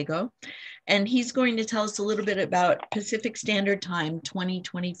 San Diego. and he's going to tell us a little bit about Pacific Standard Time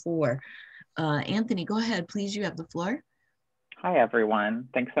 2024. Anthony, go ahead, please. You have the floor. Hi, everyone.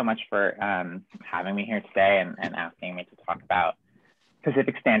 Thanks so much for having me here today and asking me to talk about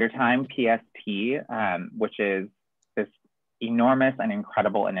Pacific Standard Time, PST, which is this enormous and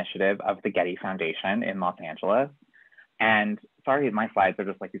incredible initiative of the Getty Foundation in Los Angeles. And sorry, my slides are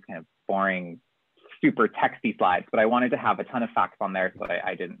just like these kind of boring, super texty slides, but I wanted to have a ton of facts on there so that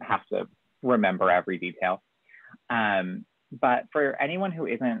I didn't have to remember every detail. But for anyone who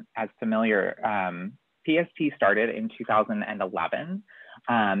isn't as familiar, PST started in 2011,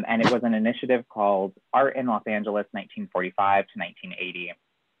 and it was an initiative called Art in Los Angeles 1945 to 1980.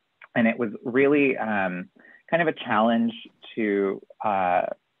 And it was really kind of a challenge to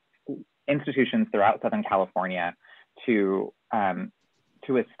institutions throughout Southern California to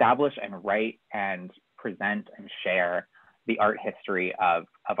establish and write and present and share the art history of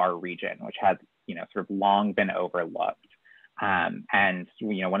our region, which has, you know, sort of long been overlooked. And,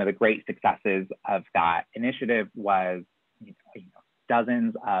 you know, one of the great successes of that initiative was, you know,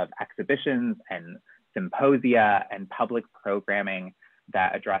 dozens of exhibitions and symposia and public programming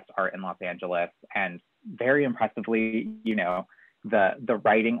that addressed art in Los Angeles. And very impressively, you know, the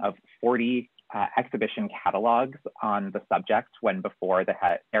writing of 40 exhibition catalogs on the subject, when before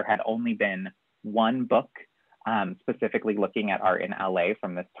there had only been one book specifically looking at art in LA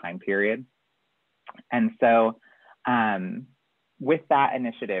from this time period. And so with that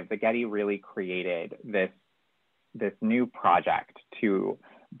initiative, the Getty really created this new project to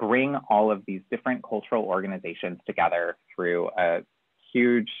bring all of these different cultural organizations together through a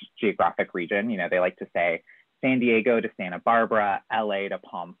huge geographic region. You know, they like to say San Diego to Santa Barbara, LA to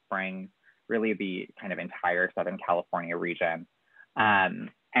Palm Springs, really the kind of entire Southern California region. And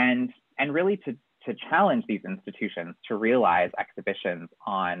really to challenge these institutions to realize exhibitions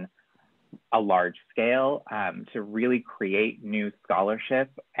on a large scale, to really create new scholarship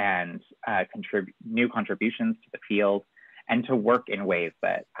and new contributions to the field, and to work in ways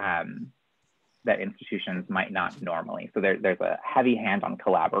that that institutions might not normally. So there's a heavy hand on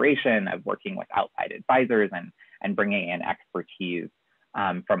collaboration of working with outside advisors and bringing in expertise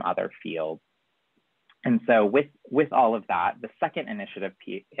from other fields. And so with all of that, the second initiative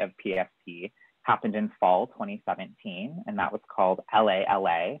of PST happened in fall 2017, and that was called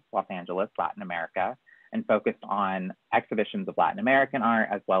LA, Los Angeles, Latin America, and focused on exhibitions of Latin American art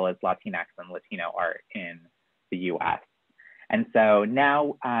as well as Latinx and Latino art in the US. And so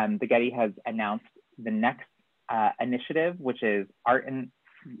now the Getty has announced the next initiative, which is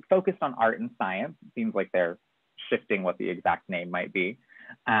focused on art and science. It seems like they're shifting what the exact name might be.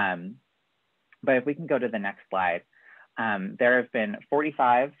 But if we can go to the next slide, there have been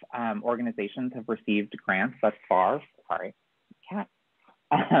 45 organizations have received grants thus far,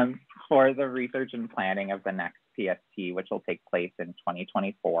 for the research and planning of the next PST, which will take place in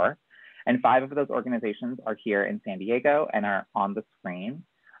 2024. And 5 of those organizations are here in San Diego and are on the screen.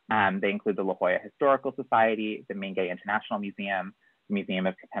 They include the La Jolla Historical Society, the Mingue International Museum, the Museum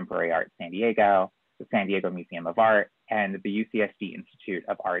of Contemporary Art San Diego, the San Diego Museum of Art, and the UCSD Institute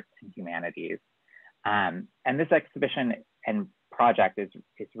of Arts and Humanities. And this exhibition and project is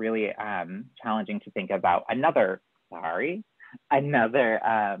really challenging to think about another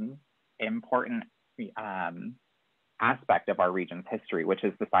important aspect of our region's history, which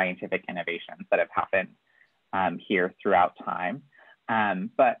is the scientific innovations that have happened here throughout time.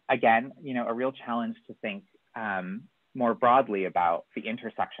 But again, you know, a real challenge to think more broadly about the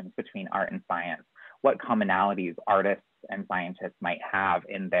intersections between art and science, what commonalities artists and scientists might have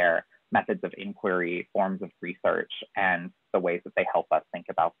in their methods of inquiry, forms of research, and the ways that they help us think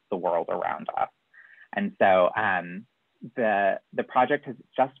about the world around us. And so the project has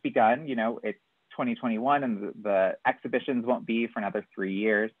just begun. You know, it's 2021 and the exhibitions won't be for another 3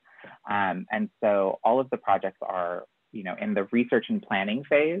 years. And so all of the projects are, you know, in the research and planning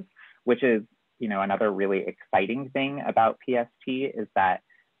phase, which is, you know, another really exciting thing about PST is that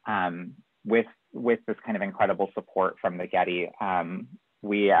with this kind of incredible support from the Getty,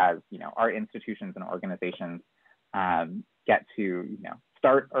 we as, you know, our institutions and organizations get to, you know,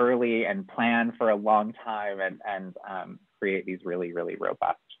 start early and plan for a long time and create these really, really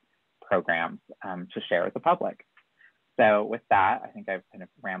robust programs to share with the public. So with that, I think I've kind of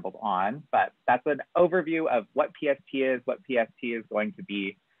rambled on, but that's an overview of what PST is, what PST is going to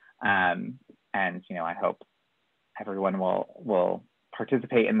be. And, you know, I hope everyone will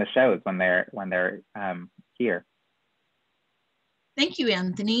participate in the shows when they're here. Thank you,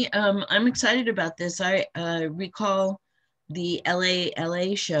 Anthony. I'm excited about this. I recall the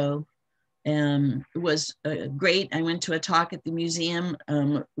LA show It was great. I went to a talk at the museum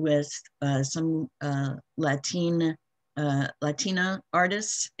with some Latina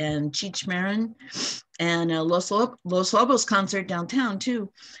artists and Cheech Marin, and Los Lobos concert downtown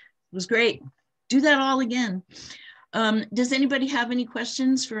too. It was great. Do that all again. Does anybody have any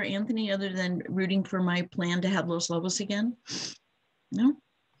questions for Anthony other than rooting for my plan to have Los Lobos again? No?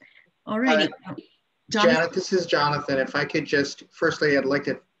 All righty. Janet, this is Jonathan. If I could just, firstly, I'd like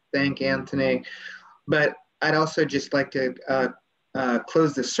to thank Anthony, but I'd also just like to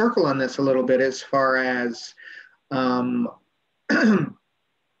close the circle on this a little bit as far as,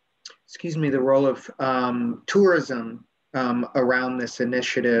 excuse me, the role of tourism around this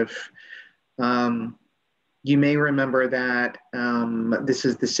initiative. You may remember that this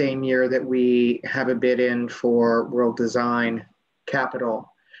is the same year that we have a bid in for World Design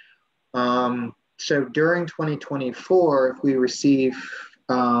Capital. So during 2024, if we receive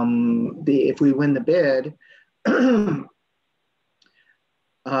if we win the bid,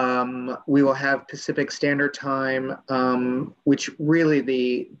 we will have Pacific Standard Time, which really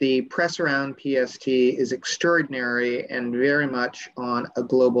the press around PST is extraordinary and very much on a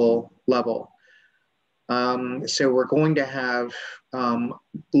global level. So we're going to have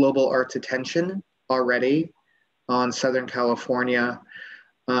global arts attention already on Southern California.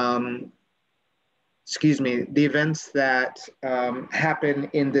 Excuse me, the events that happen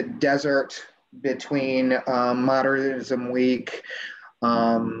in the desert between Modernism Week,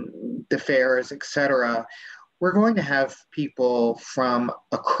 the fairs, etc. We're going to have people from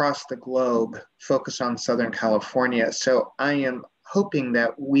across the globe focus on Southern California. So I am hoping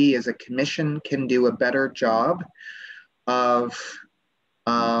that we as a commission can do a better job of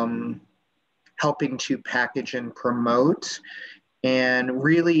helping to package and promote and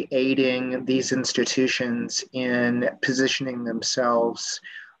really aiding these institutions in positioning themselves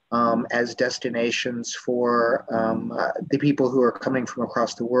as destinations for the people who are coming from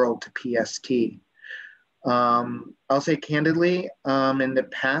across the world to PST. I'll say candidly, in the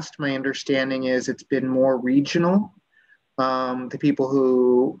past, my understanding is it's been more regional. The people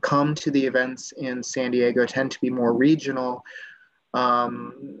who come to the events in San Diego tend to be more regional.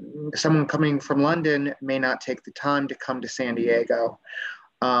 Someone coming from London may not take the time to come to San Diego,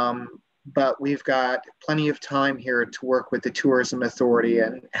 but we've got plenty of time here to work with the Tourism Authority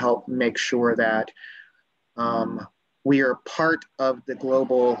and help make sure that we are part of the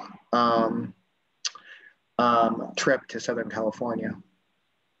global trip to Southern California.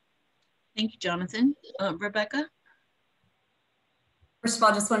 Thank you, Jonathan. Rebecca? First of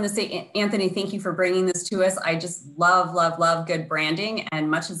all, just wanted to say, Anthony, thank you for bringing this to us. I just love, love, love good branding. And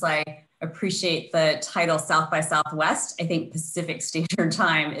much as I appreciate the title South by Southwest, I think Pacific Standard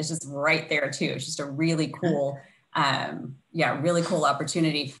Time is just right there too. It's just a really cool, really cool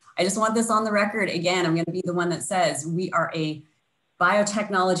opportunity. I just want this on the record. Again, I'm going to be the one that says we are a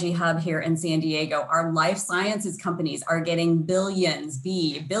biotechnology hub here in San Diego. Our life sciences companies are getting billions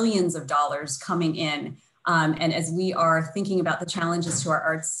of dollars coming in. And as we are thinking about the challenges to our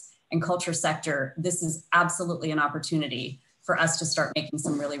arts and culture sector, this is absolutely an opportunity for us to start making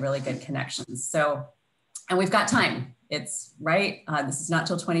some really, really good connections. So, and we've got time. It's right. This is not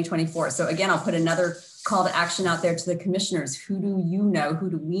till 2024. So again, I'll put another call to action out there to the commissioners. Who do you know? Who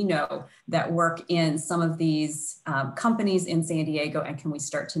do we know that work in some of these companies in San Diego? And can we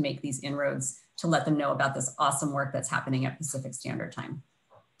start to make these inroads to let them know about this awesome work that's happening at Pacific Standard Time?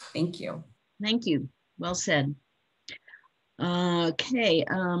 Thank you. Thank you. Well said. Okay.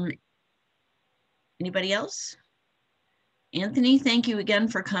 Anybody else? Anthony, thank you again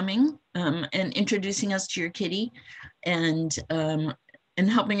for coming and introducing us to your kitty and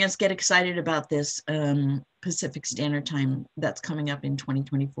helping us get excited about this Pacific Standard Time that's coming up in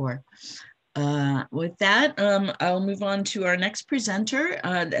 2024. With that, I'll move on to our next presenter.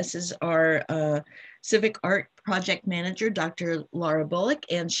 This is our Civic Art Project Manager, Dr. Laura Bullock,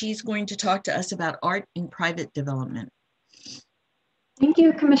 and she's going to talk to us about art in private development. Thank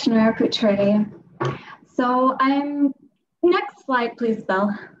you, Commissioner Pucciarelli. So next slide, please,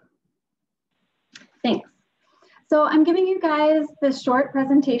 Belle. Thanks. So I'm giving you guys this short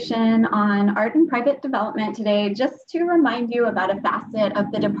presentation on art in private development today, just to remind you about a facet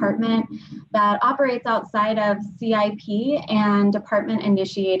of the department that operates outside of CIP and department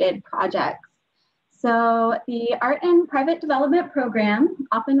initiated projects. So the Art in Private Development Program,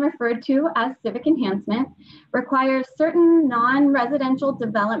 often referred to as Civic Enhancement, requires certain non-residential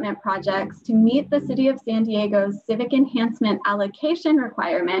development projects to meet the City of San Diego's Civic Enhancement allocation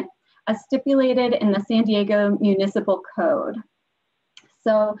requirement as stipulated in the San Diego Municipal Code.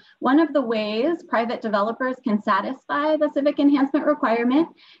 So one of the ways private developers can satisfy the civic enhancement requirement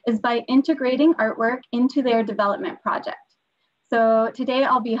is by integrating artwork into their development project. So today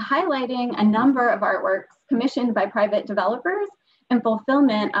I'll be highlighting a number of artworks commissioned by private developers in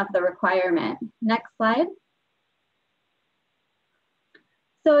fulfillment of the requirement. Next slide.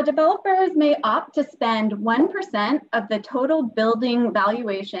 So developers may opt to spend 1% of the total building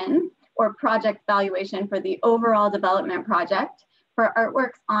valuation or project valuation for the overall development project for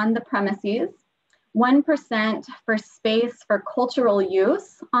artworks on the premises, 1% for space for cultural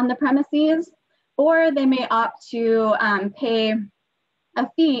use on the premises, or they may opt to pay a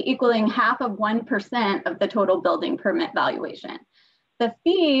fee equaling half of 1% of the total building permit valuation. The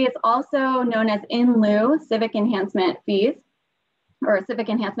fees, also known as in lieu civic enhancement fees, or civic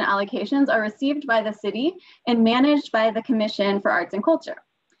enhancement allocations, are received by the city and managed by the Commission for Arts and Culture.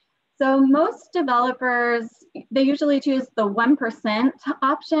 So most developers, they usually choose the 1%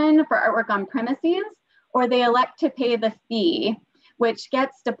 option for artwork on premises, or they elect to pay the fee, which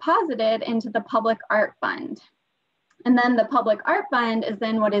gets deposited into the Public Art Fund. And then the Public Art Fund is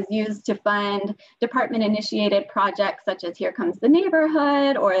then what is used to fund department-initiated projects such as Here Comes the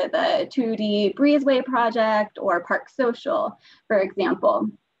Neighborhood, or the 2D Breezeway project, or Park Social, for example.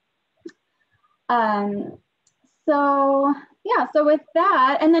 So with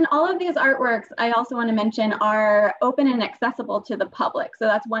that, and then all of these artworks, I also want to mention, are open and accessible to the public. So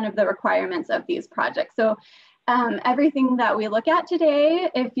that's one of the requirements of these projects. So everything that we look at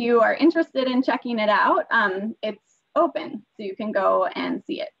today, if you are interested in checking it out, it's open, so you can go and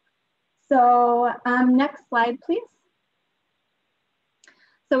see it. So next slide, please.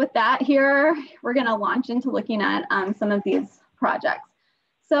 So with that, here, we're going to launch into looking at some of these projects.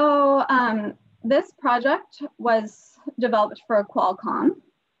 So this project was developed for Qualcomm,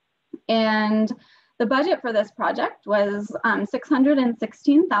 and the budget for this project was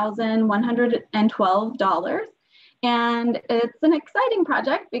 $616,112. And it's an exciting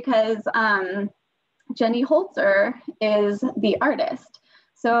project because Jenny Holzer is the artist.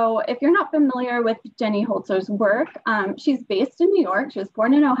 So if you're not familiar with Jenny Holzer's work, she's based in New York. She was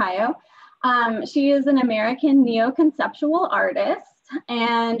born in Ohio. She is an American neo-conceptual artist,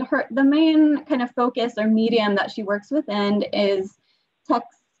 and the main kind of focus or medium that she works within is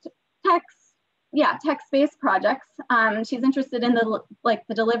text-based projects. She's interested in the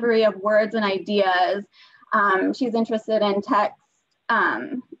delivery of words and ideas. She's interested in text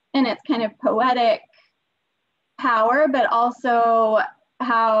and its kind of poetic power, but also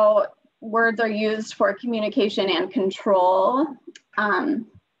how words are used for communication and control.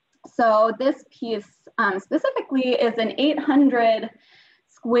 So this piece specifically is an 800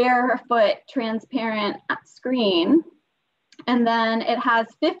 square foot transparent screen. And then it has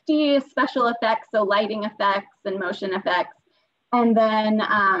 50 special effects, so lighting effects and motion effects. And then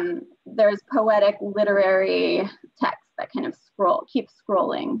there's poetic literary text that kind of keeps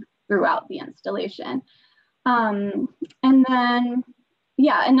scrolling throughout the installation. And then,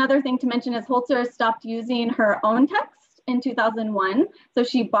 another thing to mention is Holzer stopped using her own text in 2001. So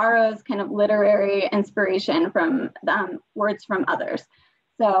she borrows kind of literary inspiration from words from others.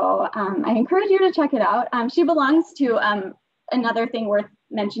 So I encourage you to check it out. She belongs to another thing worth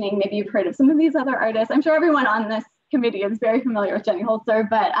mentioning. Maybe you've heard of some of these other artists. I'm sure everyone on this committee is very familiar with Jenny Holzer,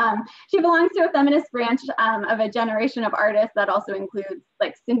 but she belongs to a feminist branch of a generation of artists that also includes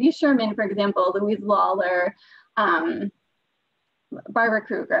like Cindy Sherman, for example, Louise Lawler, Barbara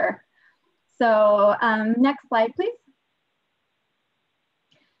Kruger. So next slide, please.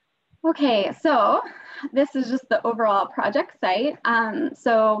 Okay, so this is just the overall project site.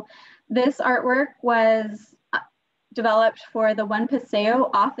 So this artwork was developed for the One Paseo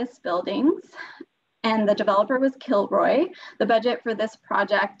office buildings, and the developer was Kilroy. The budget for this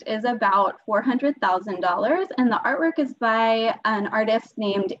project is about $400,000, and the artwork is by an artist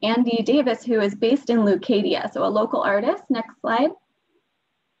named Andy Davis, who is based in Leucadia, so a local artist. Next slide.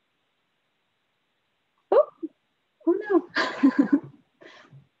 Oh no.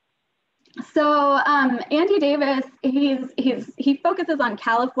 So Andy Davis, he focuses on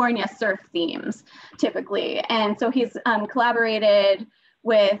California surf themes typically. And so he's collaborated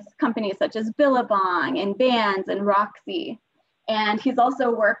with companies such as Billabong and Vans and Roxy. And he's also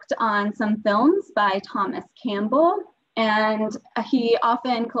worked on some films by Thomas Campbell. And he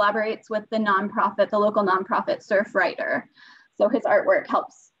often collaborates with the local nonprofit Surfrider. So his artwork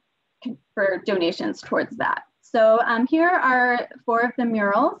helps for donations towards that. So here are 4 of the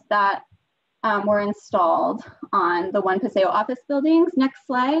murals that were installed on the One Paseo office buildings. Next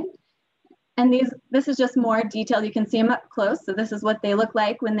slide. And this is just more detailed. You can see them up close. So this is what they look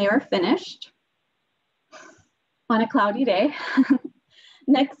like when they were finished on a cloudy day.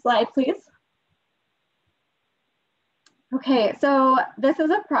 Next slide, please. Okay, so this is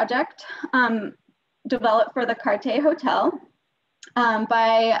a project developed for the Carte Hotel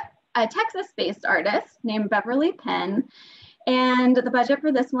by a Texas-based artist named Beverly Penn. And the budget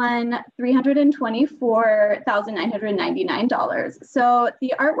for this one, $324,999. So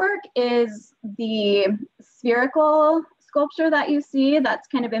the artwork is the spherical sculpture that you see that's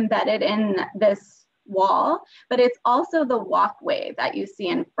kind of embedded in this wall, but it's also the walkway that you see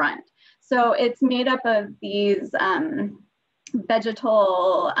in front. So it's made up of these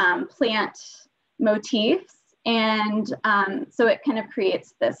vegetal plant motifs. And so it kind of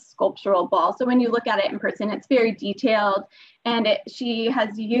creates this sculptural ball. So when you look at it in person, it's very detailed, and she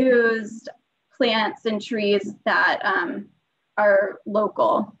has used plants and trees that are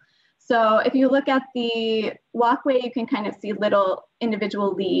local. So if you look at the walkway, you can kind of see little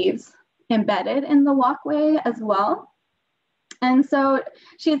individual leaves embedded in the walkway as well. And so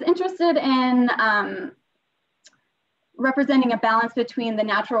she's interested in representing a balance between the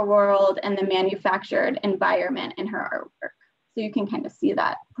natural world and the manufactured environment in her artwork. So you can kind of see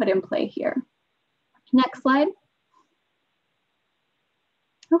that put in play here. Next slide.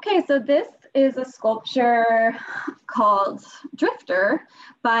 Okay, so this is a sculpture called Drifter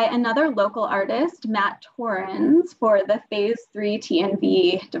by another local artist, Matt Torrens, for the Phase 3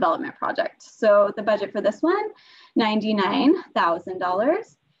 TNV development project. So the budget for this one,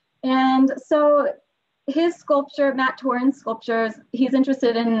 $99,000. And so his sculpture, Matt Torrens' sculptures, he's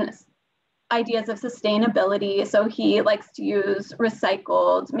interested in ideas of sustainability. So he likes to use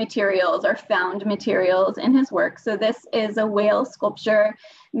recycled materials or found materials in his work. So this is a whale sculpture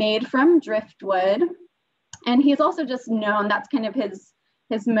made from driftwood. And he's also just known, that's kind of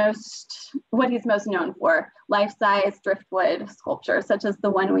what he's most known for, life-size driftwood sculptures, such as the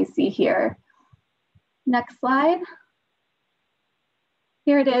one we see here. Next slide.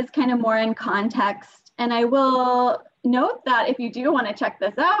 Here it is, kind of more in context. And I will note that if you do want to check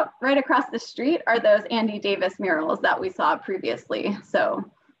this out, right across the street are those Andy Davis murals that we saw previously. So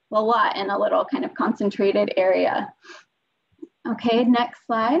a lot in a little kind of concentrated area. Okay, next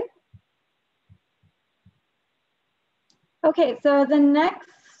slide. Okay, so the next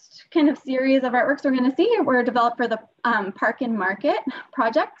kind of series of artworks we're going to see were developed for the Park and Market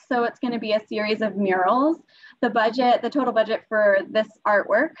project. So it's going to be a series of murals. The total budget for this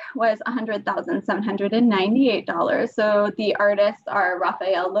artwork was $100,798. So the artists are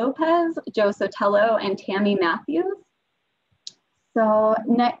Rafael Lopez, Joe Sotelo, and Tammy Matthews. So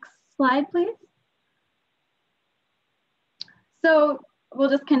next slide, please. So we'll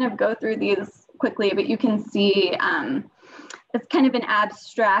just kind of go through these quickly, but you can see it's kind of an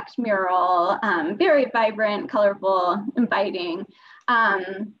abstract mural, very vibrant, colorful, inviting.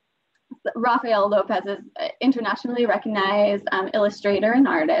 Rafael Lopez is internationally recognized illustrator and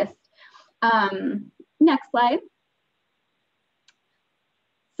artist. Next slide.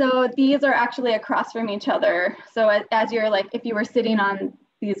 So these are actually across from each other. So as you're like, if you were sitting on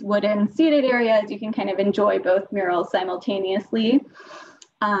these wooden seated areas, you can kind of enjoy both murals simultaneously.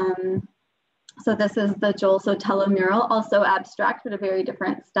 So this is the Joel Sotelo mural, also abstract, but a very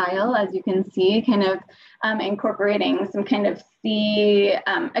different style, as you can see, kind of incorporating some kind of sea,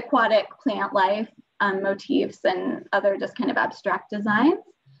 aquatic plant life motifs and other just kind of abstract designs.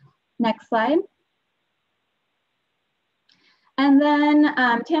 Next slide. And then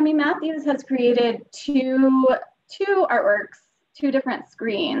Tammy Matthews has created two artworks, two different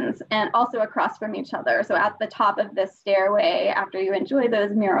screens, and also across from each other. So at the top of this stairway, after you enjoy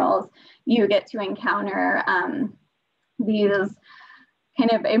those murals, you get to encounter these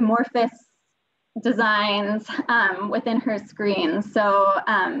kind of amorphous designs within her screens. So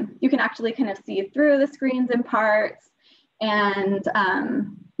you can actually kind of see through the screens in parts. And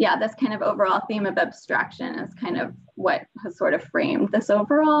yeah, this kind of overall theme of abstraction is kind of what has sort of framed this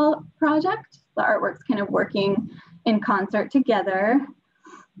overall project. The artwork's kind of working in concert together.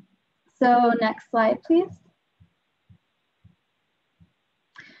 So next slide, please.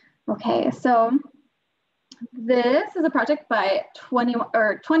 Okay, so this is a project by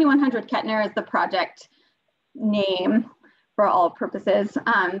 2100 Kettner is the project name for all purposes.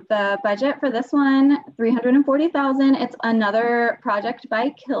 The budget for this one, $340,000. It's another project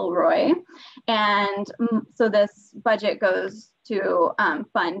by Kilroy. And so this budget goes to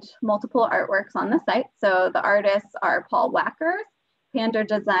fund multiple artworks on the site. So the artists are Paul Wackers, Panda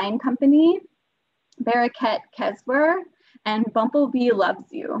Design Company, Baraket Keswer, and Bumblebee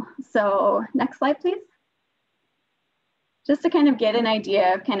Loves You. So next slide, please. Just to kind of get an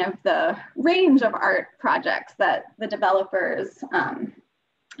idea of kind of the range of art projects that the developers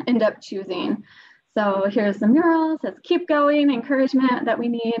end up choosing. So here's the mural. It says, keep going, encouragement that we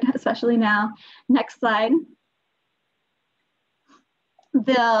need, especially now. Next slide.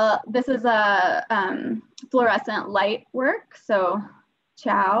 This is a fluorescent light work, so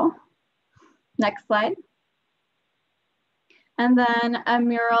ciao. Next slide. And then a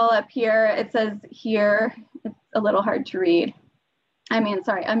mural up here, it says here, it's a little hard to read. I mean,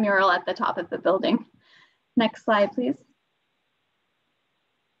 sorry, a mural at the top of the building. Next slide, please.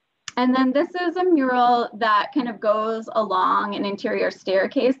 And then this is a mural that kind of goes along an interior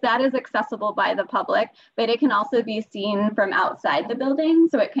staircase that is accessible by the public, but it can also be seen from outside the building.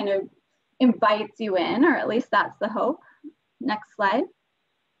 So it kind of invites you in, or at least that's the hope. Next slide.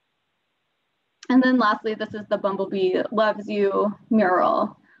 And then lastly, this is the Bumblebee Loves You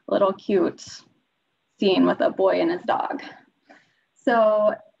mural, little cute scene with a boy and his dog.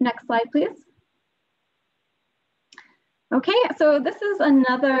 So next slide, please. Okay, so this is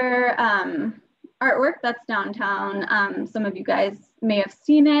another artwork that's downtown. Some of you guys may have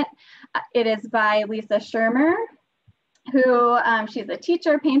seen it. It is by Lisa Shermer, who she's a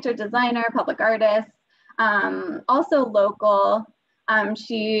teacher, painter, designer, public artist, also local.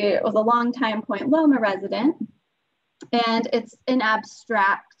 She was a longtime Point Loma resident, and it's an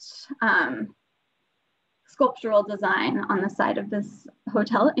abstract sculptural design on the side of this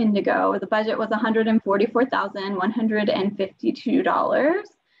Hotel Indigo. The budget was $144,152.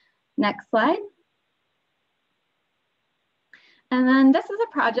 Next slide. And then this is a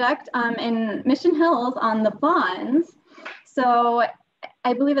project in Mission Hills on the Vons. So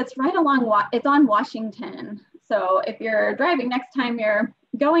I believe it's right along, it's on Washington. So if you're driving, next time you're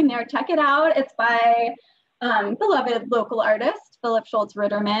going there, check it out. It's by beloved local artist, Philip Schultz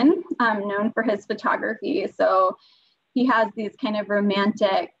Ritterman, known for his photography. So he has these kind of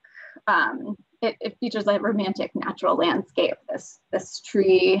romantic, it features a romantic natural landscape, this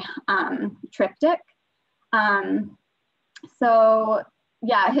tree triptych. So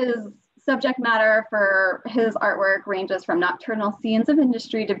yeah, his subject matter for his artwork ranges from nocturnal scenes of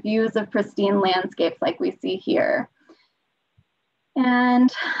industry to views of pristine landscapes like we see here.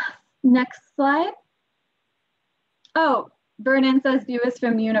 And next slide. Oh, Vernon says view is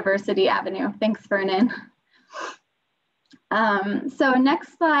from University Avenue. Thanks, Vernon. So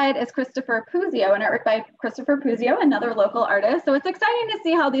next slide is Christopher Puzio, an artwork by Christopher Puzio, another local artist. So it's exciting to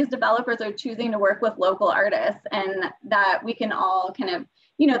see how these developers are choosing to work with local artists, and that we can all kind of,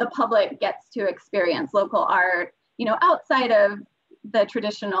 you know, the public gets to experience local art, you know, outside of the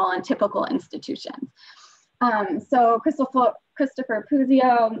traditional and typical institutions. So Christopher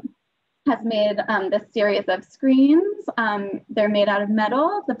Puzio has made this series of screens. They're made out of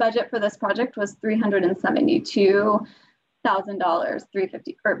metal. The budget for this project was $372,000,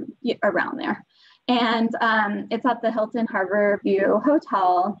 $350 or around there. And it's at the Hilton Harbor View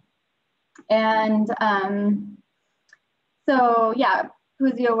Hotel. And so yeah,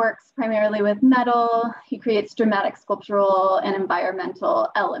 Puzio works primarily with metal. He creates dramatic sculptural and environmental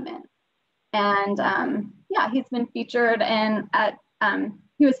elements. And yeah, he's been featured in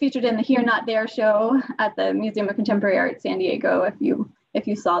he was featured in the Here Not There show at the Museum of Contemporary Art San Diego, if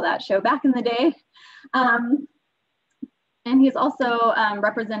you saw that show back in the day. And he's also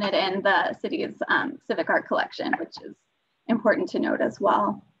represented in the city's civic art collection, which is important to note as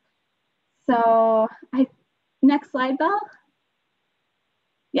well. So next slide, Belle.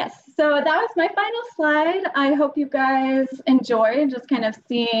 Yes, so that was my final slide. I hope you guys enjoyed just kind of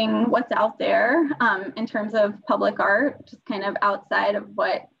seeing what's out there in terms of public art, just kind of outside of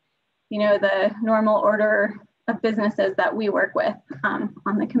what, you know, the normal order of businesses that we work with on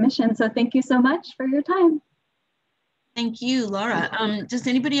the commission. So thank you so much for your time. Thank you, Laura. Does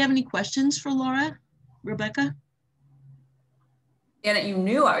anybody have any questions for Laura? Rebecca? Janet, you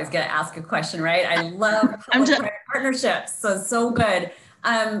knew I was going to ask a question, right? I love public-private partnerships, so good.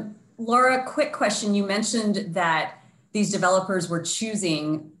 Laura, quick question. You mentioned that these developers were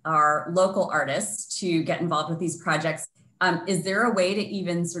choosing our local artists to get involved with these projects. Is there a way to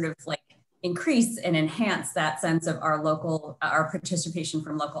even sort of like increase and enhance that sense of our participation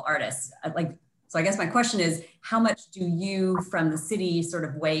from local artists? So I guess my question is, how much do you from the city sort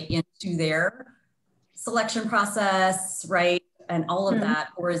of weigh into their selection process, right? And all of that,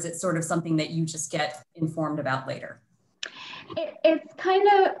 or is it sort of something that you just get informed about later? It's kind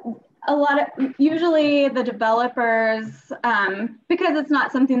of a lot of, usually the developers, because it's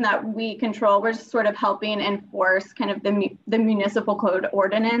not something that we control, we're just sort of helping enforce kind of the municipal code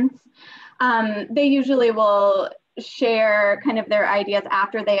ordinance. They usually will share kind of their ideas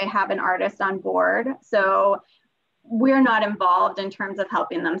after they have an artist on board. So we're not involved in terms of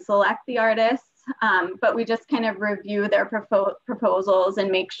helping them select the artists. but we just kind of review their proposals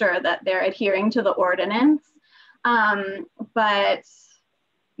and make sure that they're adhering to the ordinance. But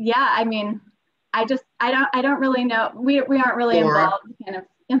yeah, I mean, I don't really know. We aren't really involved kind of.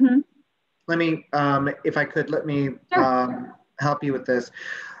 Let me, if I could, let me help you with this.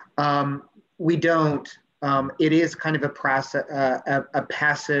 We don't, it is kind of a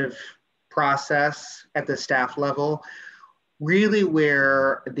passive process at the staff level, really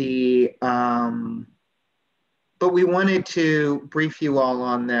where the, but we wanted to brief you all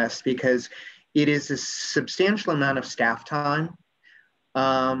on this because it is a substantial amount of staff time.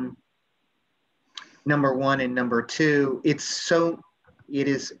 Number one, and number two, it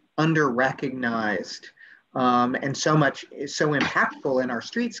is under-recognized and so impactful in our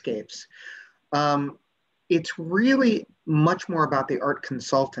streetscapes. It's really much more about the art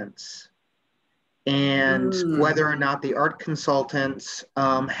consultants and whether or not the art consultants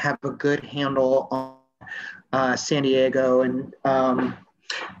have a good handle on San Diego and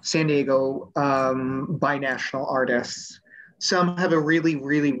San Diego binational artists. Some have a really,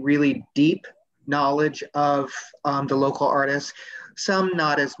 really, really deep knowledge of the local artists, some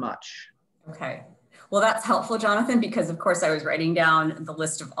not as much. Okay. Well, that's helpful, Jonathan, because of course I was writing down the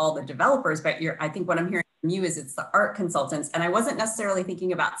list of all the developers, but I think what I'm hearing from you is it's the art consultants. And I wasn't necessarily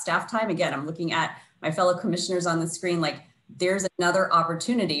thinking about staff time. Again, I'm looking at my fellow commissioners on the screen, like there's another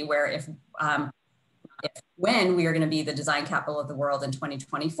opportunity where when we are going to be the design capital of the world in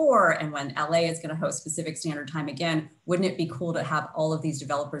 2024, and when LA is going to host Pacific Standard Time again, wouldn't it be cool to have all of these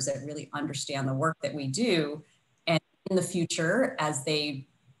developers that really understand the work that we do, and in the future, as they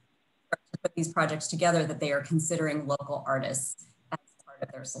put these projects together, that they are considering local artists as part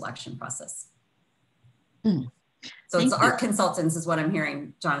of their selection process. So it's the art consultants is what I'm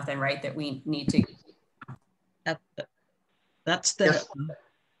hearing, Jonathan, right? That we need to. That's the.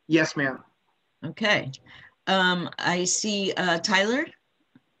 Yes, ma'am. Okay. I see Tyler.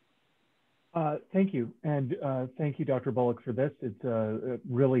 Thank you. And thank you, Dr. Bullock, for this. It's a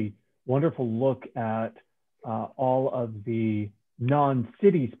really wonderful look at all of the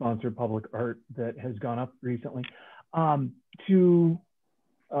non-city sponsored public art that has gone up recently. To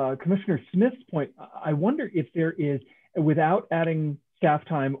Commissioner Smith's point, I wonder if there is, without adding staff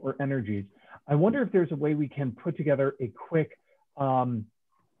time or energies, I wonder if there's a way we can put together a quick, call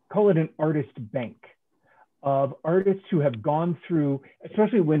it an artist bank of artists who have gone through,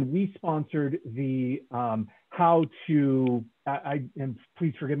 especially when we sponsored the how to, and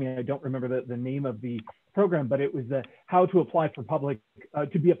please forgive me, I don't remember the name of the program, but it was the how to apply for public,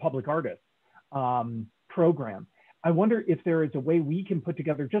 to be a public artist program. I wonder if there is a way we can put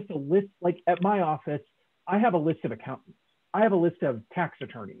together just a list, like at my office, I have a list of accountants. I have a list of tax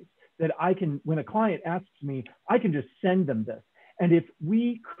attorneys that I can, when a client asks me, I can just send them this. And if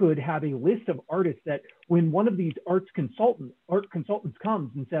we could have a list of artists that when one of these art consultants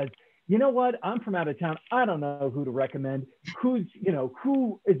comes and says, you know what, I'm from out of town, I don't know who to recommend, who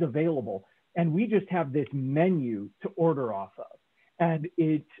is available. And we just have this menu to order off of. And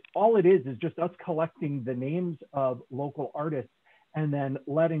all it is just us collecting the names of local artists and then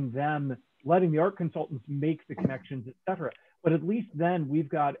letting the art consultants make the connections, et cetera. But at least then we've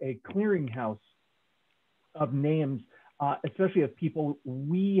got a clearinghouse of names, especially of people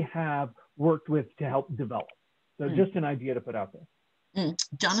we have worked with to help develop. So just an idea to put out there.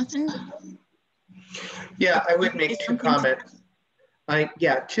 Jonathan? Yeah, I would make two comments.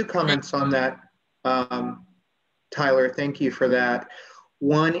 Two comments on that. Tyler, thank you for that.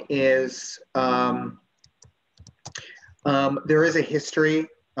 One is there is a history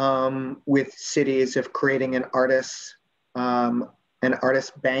with cities of creating an artist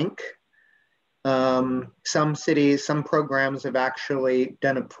bank. Some cities, some programs have actually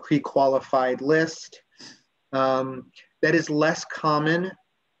done a pre-qualified list. That is less common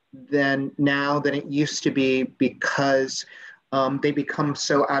than it used to be because they become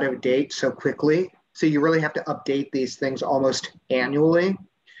so out of date so quickly. So you really have to update these things almost annually.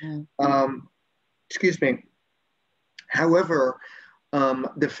 Excuse me. However,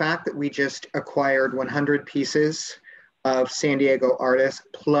 the fact that we just acquired 100 pieces of San Diego artists,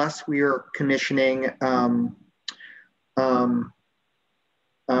 plus we are commissioning the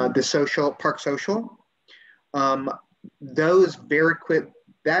Park Social,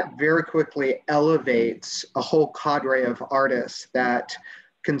 that very quickly elevates a whole cadre of artists that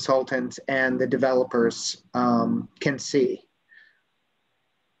consultants and the developers can see.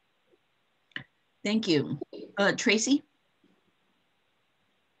 Thank you. Tracy?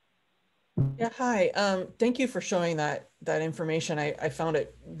 Yeah, hi. Thank you for showing that information. I found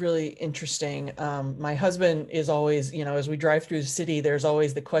it really interesting. My husband is always, you know, as we drive through the city, there's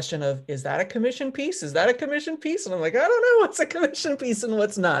always the question of, is that a commission piece? Is that a commission piece? And I'm like, I don't know what's a commission piece and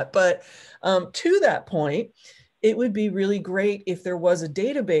what's not. But to that point, it would be really great if there was a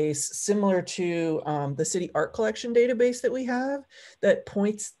database similar to the city art collection database that we have that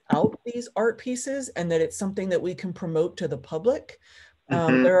points out these art pieces and that it's something that we can promote to the public.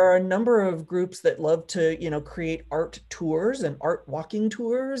 There are a number of groups that love to, you know, create art tours and art walking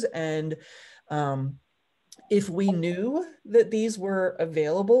tours. And if we knew that these were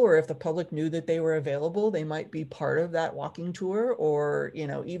available, or if the public knew that they were available, they might be part of that walking tour, or, you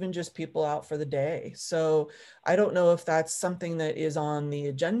know, even just people out for the day. So I don't know if that's something that is on the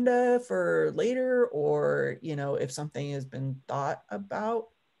agenda for later, or, you know, if something has been thought about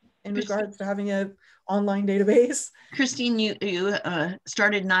in regards to having an online database. Christine, you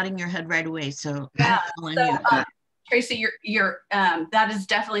started nodding your head right away, so yeah. Tracy, that is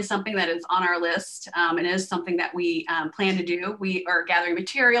definitely something that is on our list, and is something that we plan to do. We are gathering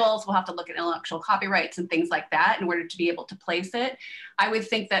materials. We'll have to look at intellectual copyrights and things like that in order to be able to place it. I would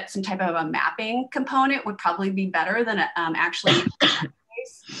think that some type of a mapping component would probably be better than actually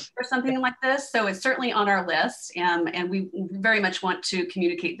or something like this. So it's certainly on our list, and we very much want to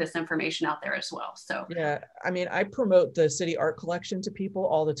communicate this information out there as well. So yeah, I mean, I promote the city art collection to people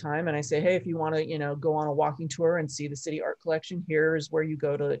all the time, and I say, hey, if you want to, you know, go on a walking tour and see the city art collection, here's where you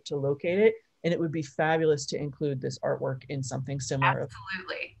go to locate it. And it would be fabulous to include this artwork in something similar.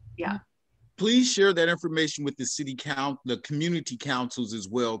 Absolutely, yeah. Please share that information with the city the community councils as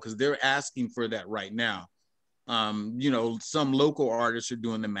well, because they're asking for that right now. You know, some local artists are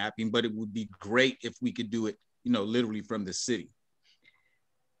doing the mapping, but it would be great if we could do it, you know, literally from the city.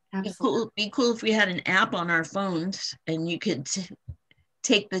 Absolutely. Be cool if we had an app on our phones and you could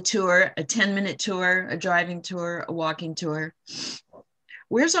take the tour, a 10-minute tour, a driving tour, a walking tour.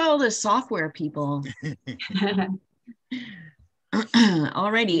 Where's all the software people?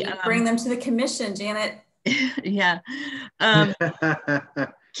 Alrighty. Bring them to the commission, Janet. Yeah.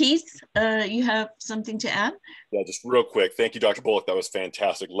 Keith, you have something to add? Yeah, just real quick. Thank you, Dr. Bullock. That was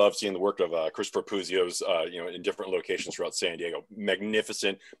fantastic. Love seeing the work of Christopher Puzio's, you know, in different locations throughout San Diego.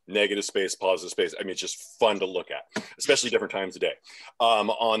 Magnificent, negative space, positive space. I mean, it's just fun to look at, especially different times of day.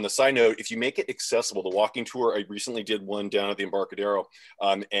 On the side note, if you make it accessible, the walking tour, I recently did one down at the Embarcadero,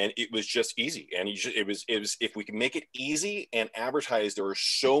 and it was just easy. And it was if we can make it easy and advertise, there are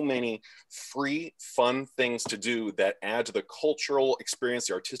so many free, fun things to do that add to the cultural experience,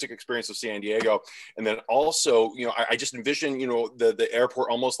 the artistic experience of San Diego. And then also, you know, I just envision, you know, the airport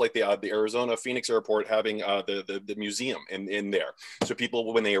almost like the Arizona Phoenix airport having the museum in there. So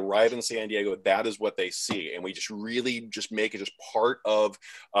people, when they arrive in San Diego, that is what they see. And we just really just make it just part of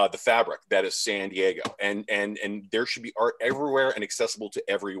the fabric that is San Diego. And there should be art everywhere and accessible to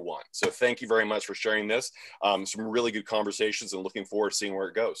everyone. So thank you very much for sharing this. Some really good conversations, and looking forward to seeing where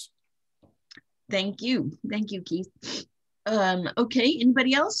it goes. Thank you. Thank you, Keith. Okay,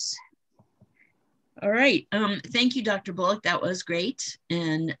 anybody else? All right, thank you, Dr. Bullock. That was great.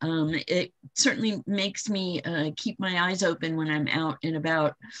 And it certainly makes me keep my eyes open when I'm out and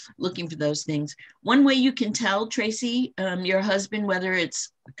about looking for those things. One way you can tell, Tracy, your husband, whether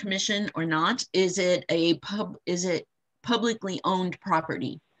it's a commission or not, is it publicly owned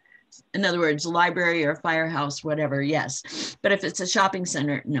property? In other words, a library or a firehouse, whatever, yes. But if it's a shopping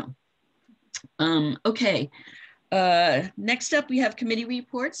center, no. Okay, next up we have committee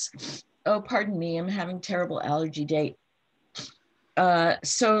reports. Oh, pardon me, I'm having terrible allergy day.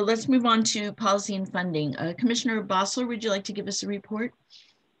 So let's move on to policy and funding. Commissioner Bossler, would you like to give us a report?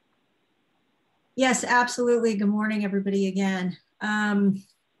 Yes, absolutely. Good morning, everybody again.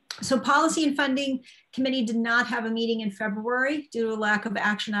 So Policy and Funding Committee did not have a meeting in February due to a lack of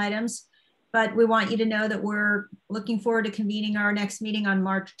action items, but we want you to know that we're looking forward to convening our next meeting on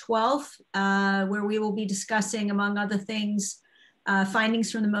March 12th, where we will be discussing, among other things,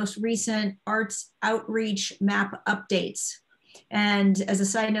 findings from the most recent arts outreach map updates. And as a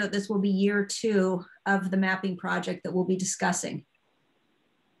side note, this will be year 2 of the mapping project that we'll be discussing.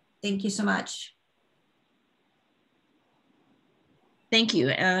 Thank you so much. Thank you.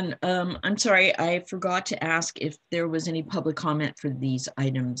 And I'm sorry, I forgot to ask if there was any public comment for these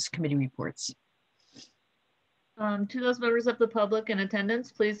items, committee reports. To those members of the public in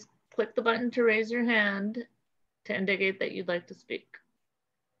attendance, please click the button to raise your hand to indicate that you'd like to speak.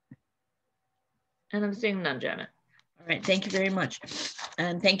 And I'm seeing none, Janet. All right, thank you very much.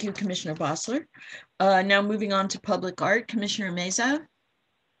 And thank you, Commissioner Bossler. Now moving on to public art, Commissioner Meza.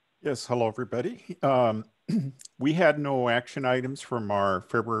 Yes, hello, everybody. We had no action items from our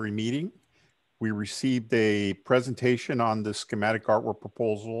February meeting. we received a presentation on the schematic artwork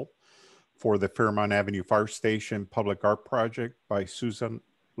proposal for the Fairmount Avenue Fire Station Public Art Project by Susan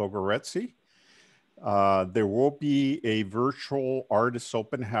Logoretzi. There will be a virtual artist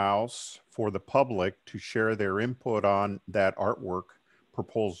open house for the public to share their input on that artwork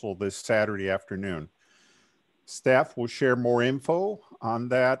proposal this Saturday afternoon. Staff will share more info on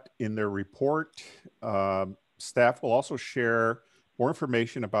that in their report. Staff will also share more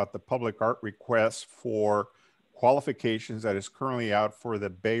information about the public art request for qualifications that is currently out for the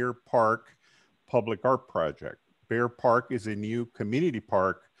Bayer Park Public Art Project. Bayer Park is a new community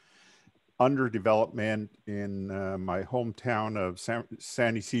park under development in my hometown of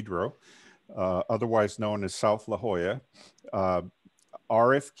San Isidro, otherwise known as South La Jolla.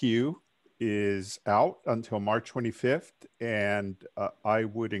 RFQ is out until March 25th, and I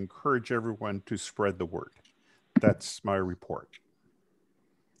would encourage everyone to spread the word. That's my report.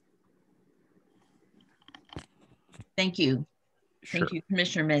 Thank you. Sure. Thank you,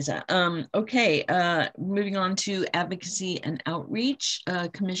 Commissioner Meza. Okay, moving on to advocacy and outreach.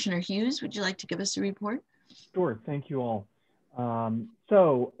 Commissioner Hughes, would you like to give us a report? Sure, thank you all.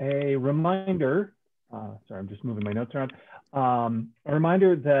 So a reminder, sorry, I'm just moving my notes around. A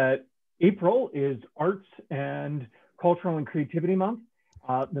reminder that April is Arts and Cultural and Creativity Month.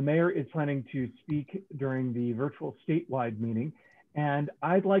 The mayor is planning to speak during the virtual statewide meeting, and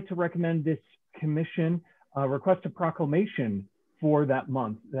I'd like to recommend this commission request a proclamation for that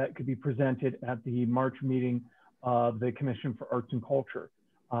month that could be presented at the March meeting of the Commission for Arts and Culture.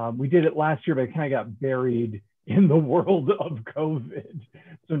 We did it last year, but it kind of got buried in the world of COVID.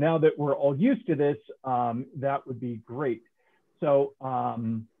 So now that we're all used to this, that would be great. So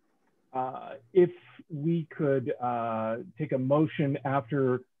if we could take a motion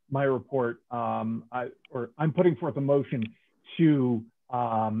after my report, I'm putting forth a motion to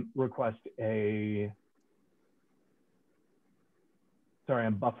request a, sorry,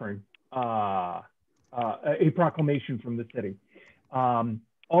 I'm buffering, a proclamation from the city.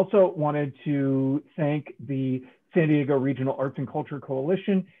 Also wanted to thank the San Diego Regional Arts and Culture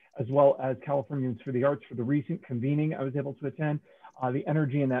Coalition, as well as Californians for the Arts for the recent convening I was able to attend. The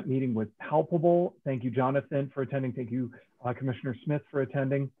energy in that meeting was palpable. Thank you, Jonathan, for attending. Thank you, Commissioner Smith, for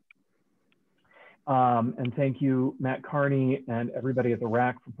attending. And thank you, Matt Carney, and everybody at the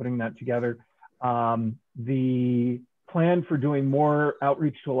RAC for putting that together. The plan for doing more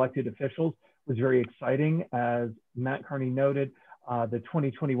outreach to elected officials was very exciting. As Matt Carney noted, the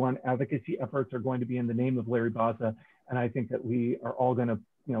 2021 advocacy efforts are going to be in the name of Larry Baza, and I think that we are all going to,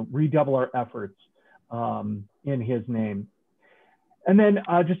 redouble our efforts in his name. And then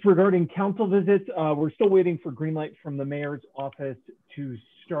just regarding council visits, we're still waiting for green light from the mayor's office to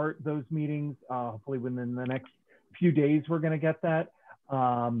start those meetings. Hopefully within the next few days, we're going to get that.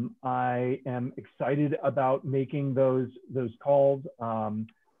 I am excited about making those calls.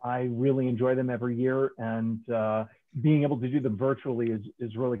 I really enjoy them every year, and being able to do them virtually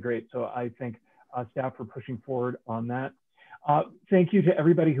is really great. So I thank staff for pushing forward on that. Thank you to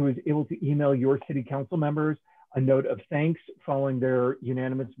everybody who was able to email your city council members a note of thanks following their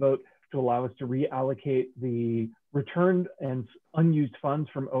unanimous vote to allow us to reallocate the returned and unused funds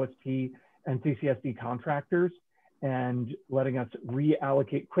from OSP and CCSD contractors, and letting us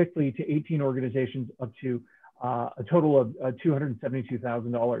reallocate quickly to 18 organizations up to a total of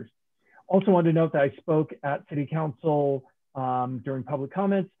 $272,000. Also wanted to note that I spoke at City Council during public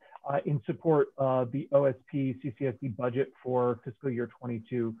comments in support of the OSP CCSD budget for fiscal year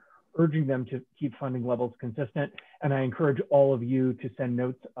 22, urging them to keep funding levels consistent. And I encourage all of you to send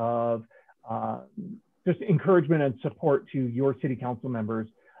notes of just encouragement and support to your City Council members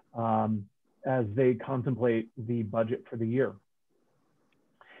as they contemplate the budget for the year.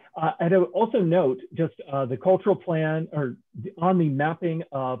 And I would also note just the cultural plan, or on the mapping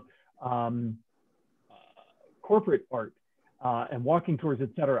of corporate art and walking tours, et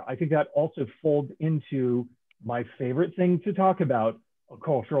cetera. I think that also folds into my favorite thing to talk about, a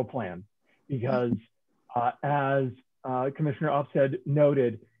cultural plan, because as Commissioner Ofsted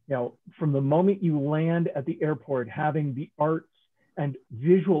noted, from the moment you land at the airport, having the arts and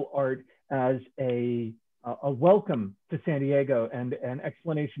visual art as a welcome to San Diego and an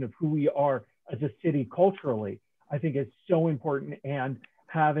explanation of who we are as a city culturally, I think is so important. And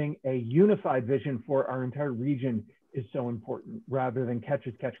having a unified vision for our entire region is so important, rather than catch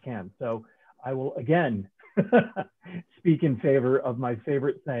as catch can. So I will again speak in favor of my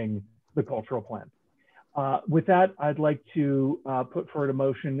favorite thing, the cultural plan. With that, I'd like to put forward a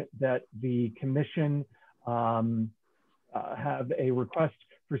motion that the commission have a request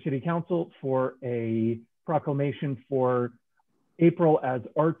for City Council for a proclamation for April as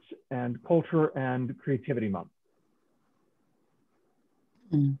Arts and Culture and Creativity Month.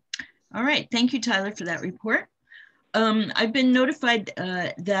 All right, thank you, Tyler, for that report. I've been notified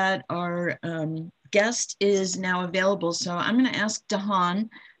that our guest is now available, so I'm going to ask Dahan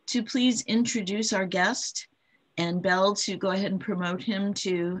to please introduce our guest, and Belle to go ahead and promote him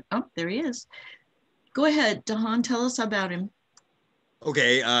to, oh, there he is. Go ahead, Dahan, tell us about him.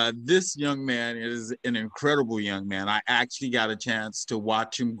 Okay, this young man is an incredible young man. I actually got a chance to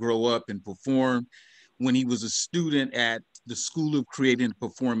watch him grow up and perform when he was a student at the School of Creative and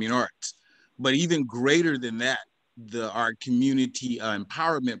Performing Arts. But even greater than that, our community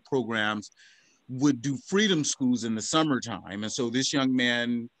empowerment programs would do freedom schools in the summertime. And so this young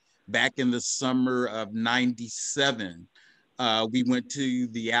man, back in the summer of '97, we went to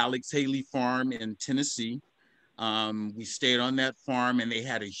the Alex Haley farm in Tennessee. We stayed on that farm, and they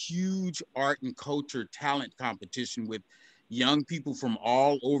had a huge art and culture talent competition with young people from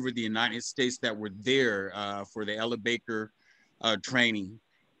all over the United States that were there for the Ella Baker training.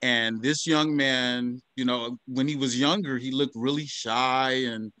 And this young man, you know, when he was younger, he looked really shy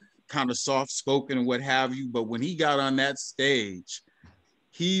and kind of soft-spoken and what have you. But when he got on that stage,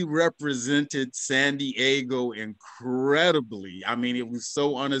 he represented San Diego incredibly. I mean, it was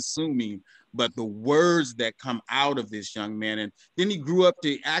so unassuming, but the words that come out of this young man, and then he grew up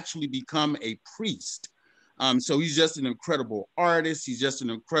to actually become a priest. So he's just an incredible artist. He's just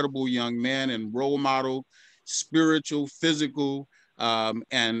an incredible young man and role model, spiritual, physical, and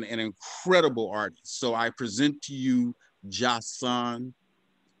an incredible artist. So I present to you Jason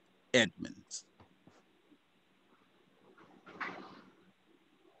Edmonds.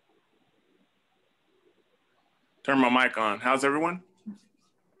 Turn my mic on. How's everyone?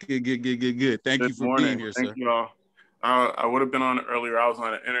 Good. Thank you for being here, sir. Thank you all. I would have been on earlier. I was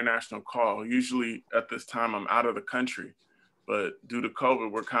on an international call. Usually at this time, I'm out of the country, but due to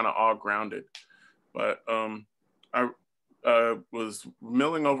COVID, we're kind of all grounded. But I was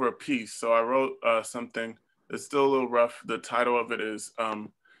milling over a piece, so I wrote something. It's still a little rough. The title of it is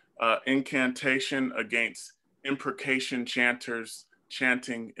Incantation Against Imprecation Chanters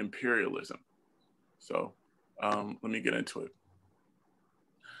Chanting Imperialism. So let me get into it.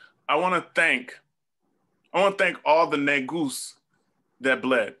 I want to thank all the Negus that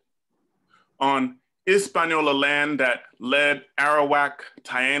bled on Hispaniola land that led Arawak,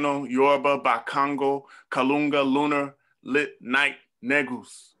 Taino, Yoruba, Bakongo, Kalunga, Lunar, Lit, Night,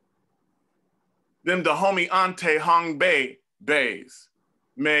 Negus. Them the homie Ante Hong Bay Bays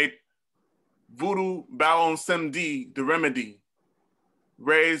made Voodoo Baon Semdi the remedy.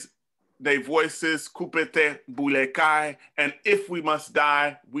 Raise they voices, Kupete Bulekai, and if we must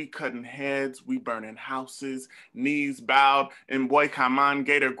die, we cutting heads, we burning houses, knees bowed in Boykaman,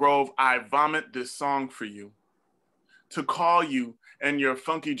 Gator Grove, I vomit this song for you. To call you and your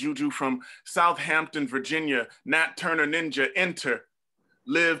funky juju from Southampton, Virginia, Nat Turner Ninja, enter,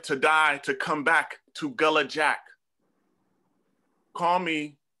 live to die, to come back to Gullah Jack. Call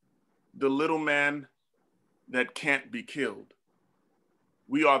me the little man that can't be killed.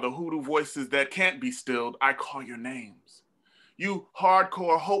 We are the hoodoo voices that can't be stilled. I call your names. You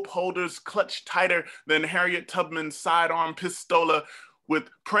hardcore hope holders clutch tighter than Harriet Tubman's sidearm pistola with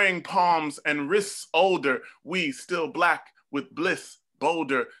praying palms and wrists older. We still black with bliss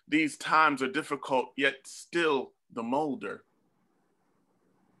bolder. These times are difficult, yet still the molder.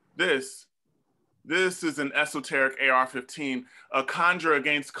 This is an esoteric AR-15, a conjure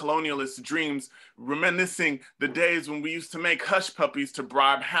against colonialist dreams, reminiscing the days when we used to make hush puppies to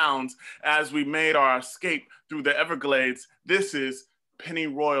bribe hounds as we made our escape through the Everglades. This is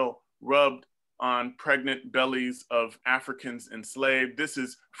pennyroyal rubbed on pregnant bellies of Africans enslaved. This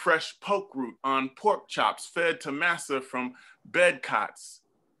is fresh poke root on pork chops fed to massa from bed cots.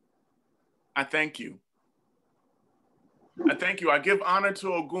 I thank you. I thank you. I give honor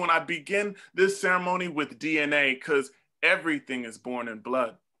to Ogun. I begin this ceremony with DNA because everything is born in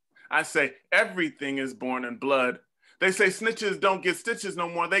blood. I say everything is born in blood. They say snitches don't get stitches no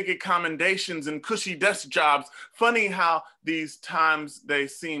more. They get commendations and cushy desk jobs. Funny how these times they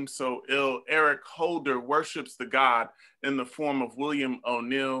seem so ill. Eric Holder worships the God in the form of William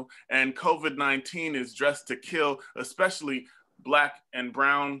O'Neill, and COVID-19 is dressed to kill, especially Black and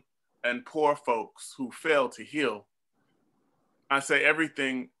brown and poor folks who fail to heal. I say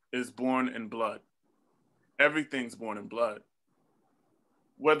everything is born in blood. Everything's born in blood.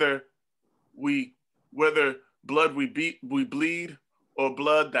 Whether blood we bleed or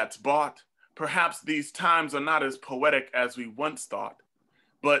blood that's bought, perhaps these times are not as poetic as we once thought,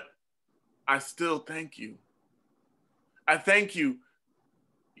 but I still thank you. I thank you,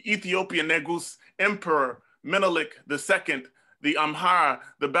 Ethiopian Negus Emperor Menelik II, the Amhara,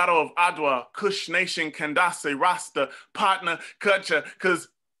 the Battle of Adwa, Kush Nation, Kandase, Rasta, Patna, Kutcha, because,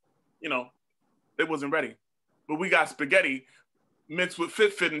 you know, it wasn't ready. But we got spaghetti mixed with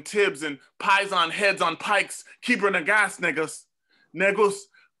Fit and Tibbs and pies on heads on pikes, Kibra Nagas negus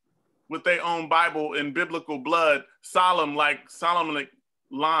with their own Bible in biblical blood, solemn like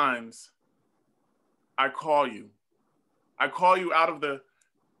lines. I call you. I call you out of the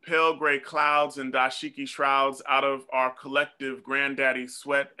pale gray clouds and dashiki shrouds, out of our collective granddaddy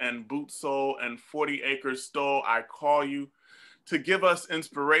sweat and boot sole and 40 acres stole. I call you to give us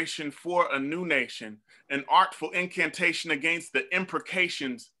inspiration for a new nation, an artful incantation against the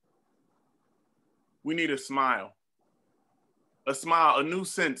imprecations. We need a smile, a new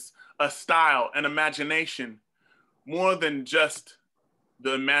sense, a style, an imagination, more than just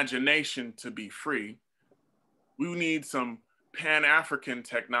the imagination to be free. We need some Pan-African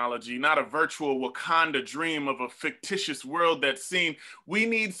technology, not a virtual Wakanda dream of a fictitious world that's seen. We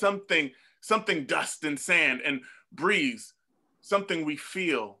need something dust and sand and breeze, something we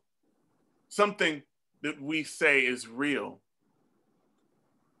feel, something that we say is real.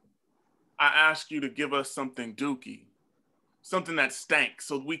 I ask you to give us something dookie, something that stank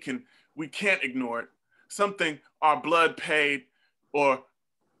so we can't ignore it, something our blood paid or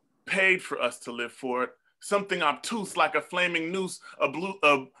paid for us to live for it, something obtuse like a flaming noose,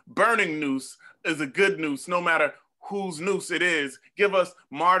 a burning noose is a good noose, no matter whose noose it is. Give us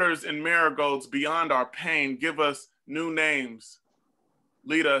martyrs and marigolds beyond our pain. Give us new names.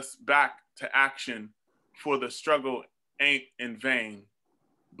 Lead us back to action, for the struggle ain't in vain.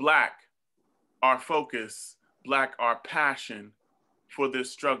 Black, our focus, Black, our passion, for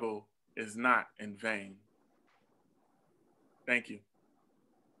this struggle is not in vain. Thank you.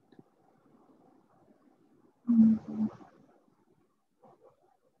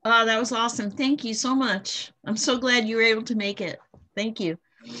 Oh, that was awesome. Thank you so much. I'm so glad you were able to make it. Thank you.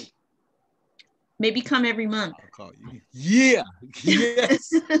 Maybe come every month. I'll call you. Yeah,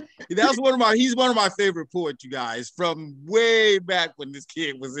 yes. He's one of my favorite poets, you guys, from way back when this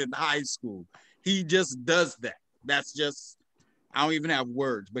kid was in high school. He just does that. That's just, I don't even have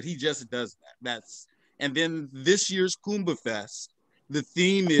words, but he just does that. And then this year's Kuumba Fest, the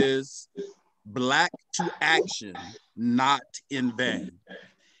theme is Black to Action, Not in Vain.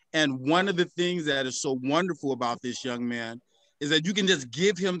 And one of the things that is so wonderful about this young man is that you can just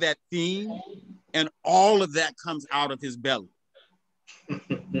give him that theme and all of that comes out of his belly.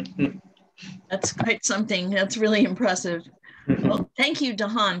 That's quite something. That's really impressive. Well, thank you,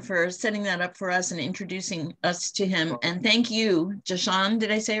 Dahan, for setting that up for us and introducing us to him. And thank you, Jashan,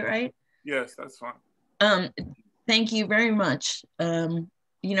 did I say it right? Yes, that's fine. Thank you very much.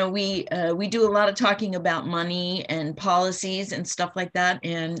 You know, we do a lot of talking about money and policies and stuff like that.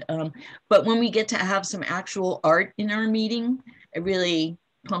 And but when we get to have some actual art in our meeting, it really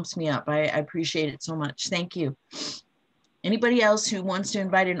pumps me up. I appreciate it so much. Thank you. Anybody else who wants to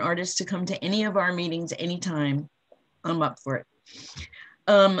invite an artist to come to any of our meetings anytime, I'm up for it.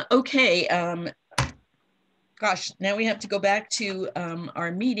 Okay. Gosh, now we have to go back to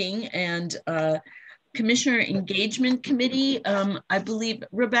our meeting and Commissioner Engagement Committee. I believe,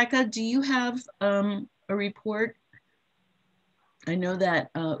 Rebecca, do you have a report? I know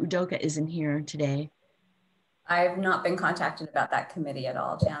that Udoka isn't here today. I've not been contacted about that committee at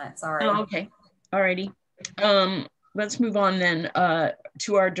all, Janet, sorry. Oh, okay, all righty. Let's move on then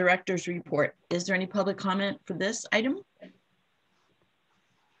to our director's report. Is there any public comment for this item?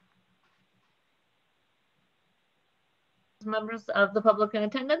 Members of the public in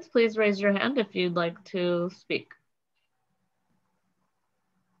attendance, please raise your hand if you'd like to speak.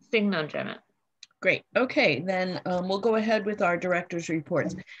 Seeing none, Janet. Great. Okay, then we'll go ahead with our director's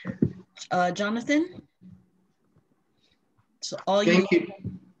reports. Jonathan? So all Thank you.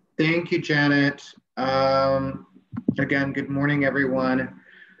 Thank you, Janet. Again, good morning, everyone.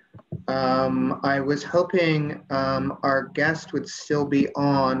 I was hoping our guest would still be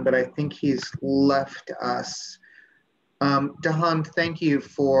on, but I think he's left us. Dahan, thank you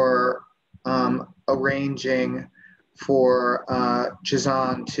for arranging for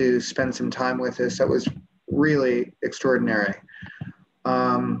Jazan to spend some time with us. That was really extraordinary.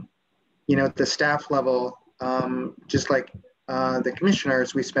 You know, at the staff level, just like the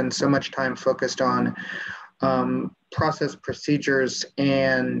commissioners, we spend so much time focused on process, procedures,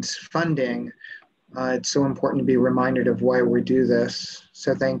 and funding. It's so important to be reminded of why we do this.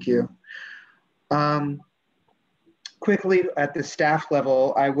 So thank you. Quickly at the staff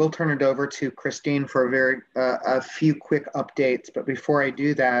level, I will turn it over to Christine for a few quick updates. But before I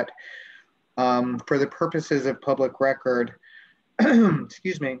do that, for the purposes of public record,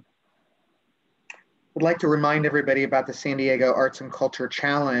 excuse me, I'd like to remind everybody about the San Diego Arts and Culture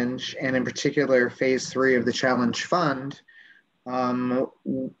Challenge, and in particular, Phase 3 of the Challenge Fund.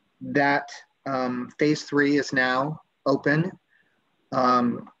 Phase 3 is now open.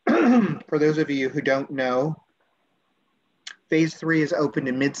 For those of you who don't know, Phase 3 is open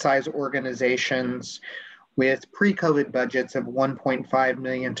to mid-sized organizations with pre-COVID budgets of $1.5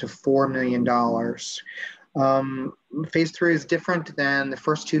 million to $4 million. Phase 3 is different than the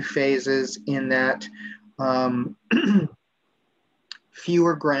first two phases in that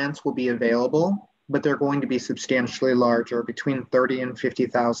fewer grants will be available, but they're going to be substantially larger, between $30,000 and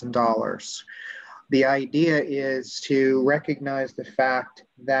 $50,000. The idea is to recognize the fact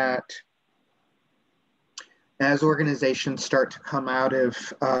that as organizations start to come out of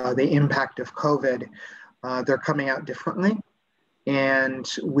the impact of COVID, they're coming out differently. And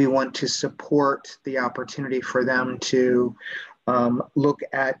we want to support the opportunity for them to look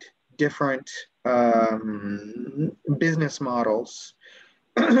at different business models.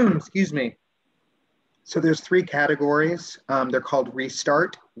 Excuse me. So there's three categories. They're called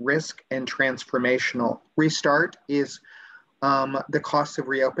Restart, Risk, and Transformational. Restart is the cost of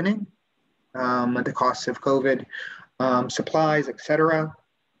reopening, the cost of COVID, supplies, etc.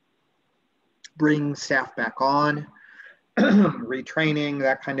 Bring staff back on, retraining,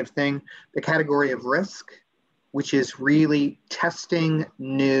 that kind of thing. The category of Risk, which is really testing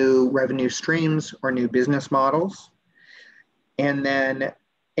new revenue streams or new business models, and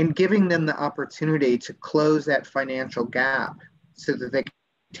giving them the opportunity to close that financial gap so that they can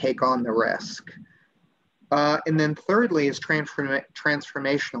take on the risk. And then thirdly is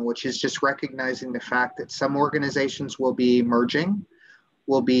transformational, which is just recognizing the fact that some organizations will be merging,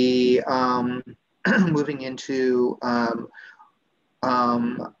 will be moving into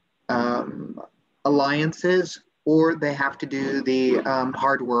alliances, or they have to do the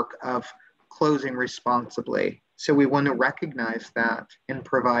hard work of closing responsibly. So we want to recognize that and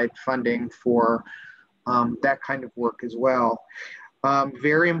provide funding for that kind of work as well.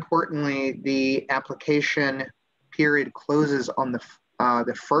 Very importantly, the application period closes on the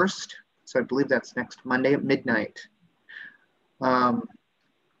 1st. So I believe that's next Monday at midnight.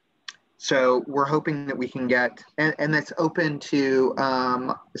 So we're hoping that we can get, and that's open to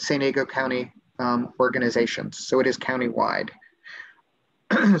San Diego County organizations. So it is countywide.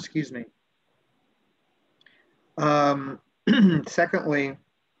 Excuse me. Secondly,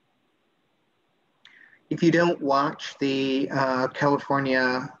 if you don't watch the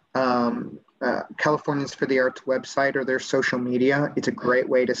Californians for the Arts website or their social media, it's a great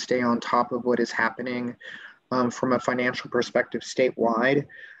way to stay on top of what is happening from a financial perspective statewide.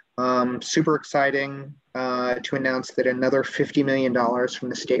 Super exciting to announce that another $50 million from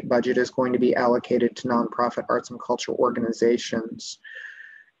the state budget is going to be allocated to nonprofit arts and culture organizations.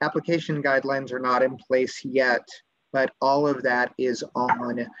 Application guidelines are not in place yet, but all of that is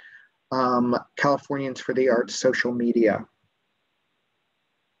on Californians for the Arts social media.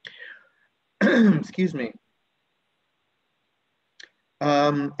 Excuse me.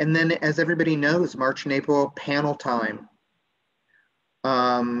 And then, as everybody knows, March and April, panel time.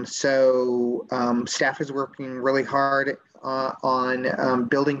 Staff is working really hard on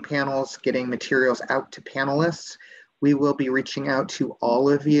building panels, getting materials out to panelists. We will be reaching out to all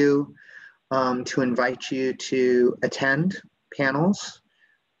of you to invite you to attend panels.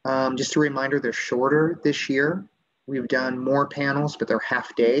 Just a reminder, they're shorter this year. We've done more panels, but they're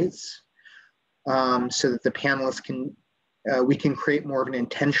half days, so that the panelists can, we can create more of an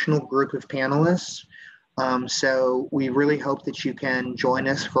intentional group of panelists. So we really hope that you can join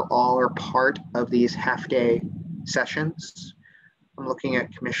us for all or part of these half-day sessions. I'm looking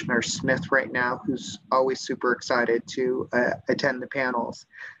at Commissioner Smith right now, who's always super excited to attend the panels.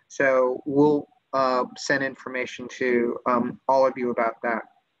 So we'll send information to all of you about that.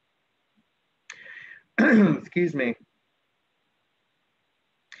 Excuse me.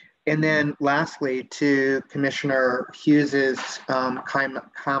 And then lastly, to Commissioner Hughes's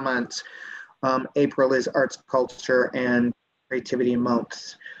comments, April is Arts, Culture, and Creativity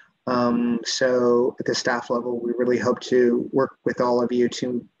Month. So at the staff level, we really hope to work with all of you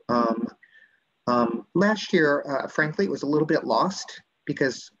to, last year, frankly, it was a little bit lost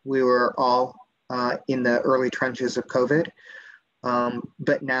because we were all in the early trenches of COVID.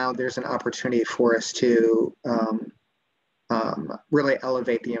 But now there's an opportunity for us to really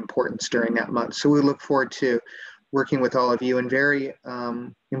elevate the importance during that month. So we look forward to working with all of you. And very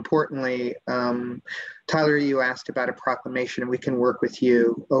importantly, Tyler, you asked about a proclamation, and we can work with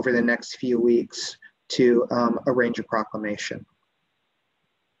you over the next few weeks to arrange a proclamation.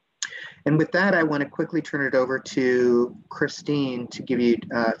 And with that, I want to quickly turn it over to Christine to give you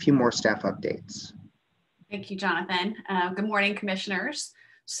a few more staff updates. Thank you, Jonathan. Good morning, commissioners.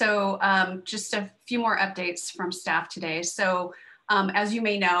 So just a few more updates from staff today. So as you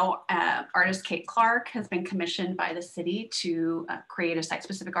may know, artist Kate Clark has been commissioned by the city to create a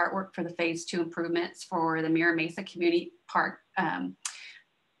site-specific artwork for the Phase 2 improvements for the Mira Mesa Community Park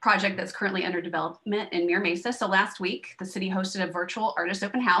project that's currently under development in Mira Mesa. So last week, the city hosted a virtual artist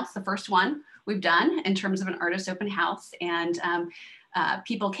open house, the first one we've done in terms of an artist open house. And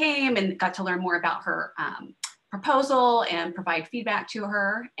people came and got to learn more about her proposal and provide feedback to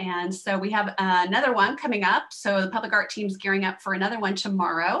her. And so we have another one coming up. So the public art team's gearing up for another one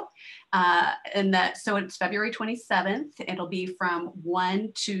tomorrow. So it's February 27th. It'll be from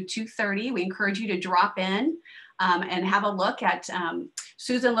 1 to 2:30. We encourage you to drop in and have a look at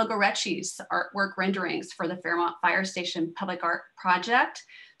Susan Logorecci's artwork renderings for the Fairmont Fire Station Public Art Project.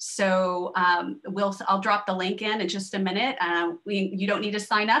 So I'll drop the link in just a minute. You don't need to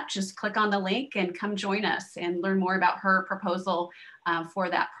sign up, just click on the link and come join us and learn more about her proposal for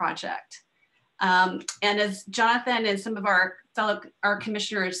that project. And as Jonathan and some of our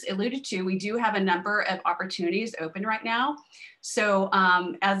commissioners alluded to, we do have a number of opportunities open right now. So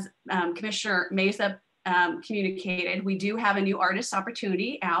as Commissioner Mesa communicated, we do have a new artist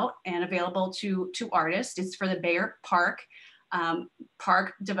opportunity out and available to artists. It's for the Bayer Park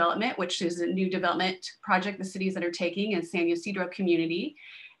development, which is a new development project the city is undertaking in San Ysidro community.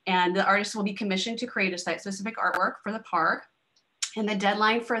 And the artist will be commissioned to create a site-specific artwork for the park. And the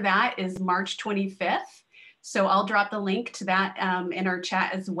deadline for that is March 25th. So I'll drop the link to that in our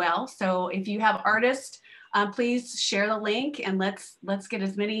chat as well. So if you have artists, please share the link and let's get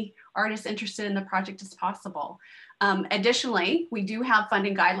as many artists interested in the project as possible. Additionally, we do have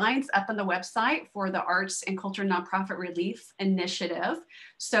funding guidelines up on the website for the Arts and Culture Nonprofit Relief Initiative.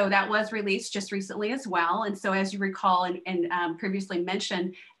 So that was released just recently as well. And so as you recall and previously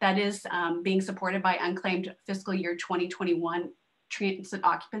mentioned, that is being supported by unclaimed fiscal year 2021 transit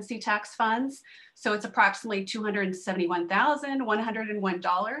occupancy tax funds. So it's approximately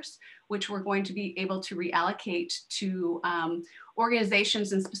 $271,101, which we're going to be able to reallocate to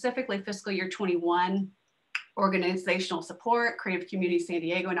organizations, and specifically fiscal year 21 organizational support, Creative Community San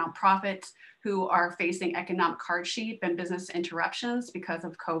Diego nonprofits who are facing economic hardship and business interruptions because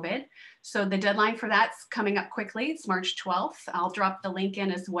of COVID. So the deadline for that's coming up quickly. It's March 12th. I'll drop the link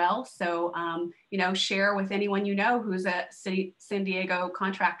in as well. So, share with anyone you know who's a San Diego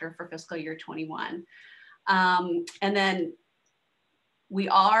contractor for fiscal year 21. And then we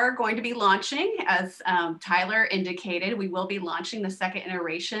are going to be launching, as Tyler indicated, we will be launching the second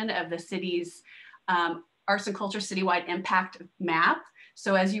iteration of the city's Arts and Culture Citywide Impact Map.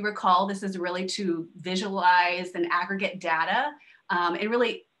 So as you recall, this is really to visualize and aggregate data and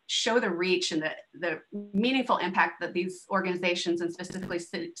really show the reach and the meaningful impact that these organizations, and specifically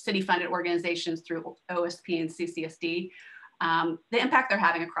city-funded organizations through OSP and CCSD, the impact they're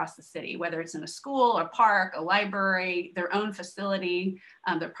having across the city, whether it's in a school, a park, a library, their own facility,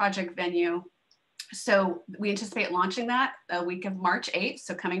 their project venue. So we anticipate launching that the week of March 8th,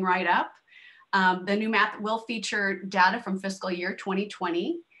 so coming right up. The new map will feature data from fiscal year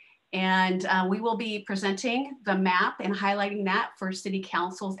 2020, and we will be presenting the map and highlighting that for City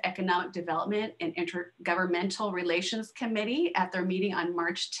Council's Economic Development and Intergovernmental Relations Committee at their meeting on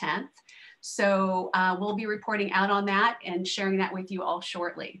March 10th. So we'll be reporting out on that and sharing that with you all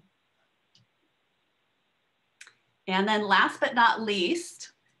shortly. And then last but not least,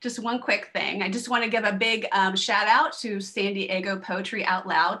 just one quick thing. I just want to give a big shout out to San Diego Poetry Out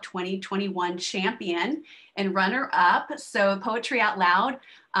Loud 2021 champion and runner up. So Poetry Out Loud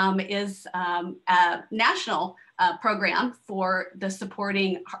is a national program for the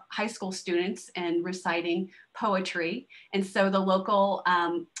supporting high school students and reciting poetry. And so the local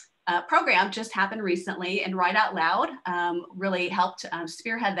program just happened recently, and Write Out Loud really helped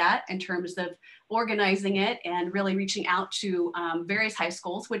spearhead that in terms of organizing it and really reaching out to various high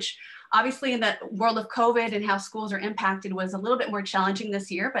schools, which obviously in the world of COVID and how schools are impacted was a little bit more challenging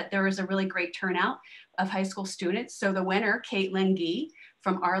this year, but there was a really great turnout of high school students. So the winner, Caitlin Gee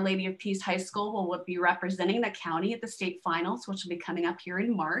from Our Lady of Peace High School, will be representing the county at the state finals, which will be coming up here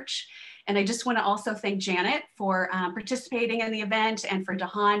in March. And I just want to also thank Janet for participating in the event and for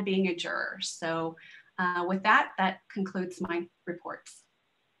Dahan being a juror. So with that, that concludes my reports.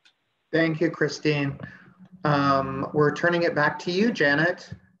 Thank you, Christine. We're turning it back to you, Janet.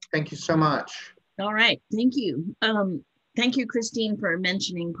 Thank you so much. All right, thank you. Thank you, Christine, for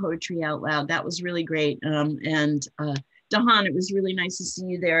mentioning Poetry Out Loud. That was really great. And Dahan, it was really nice to see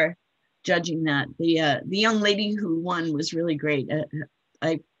you there judging that. The young lady who won was really great.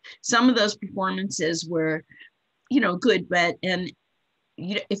 Some of those performances were, good, but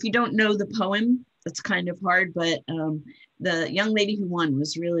if you don't know the poem, it's kind of hard, but the young lady who won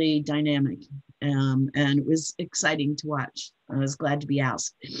was really dynamic, and it was exciting to watch. I was glad to be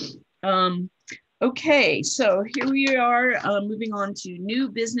asked. Okay, so here we are moving on to new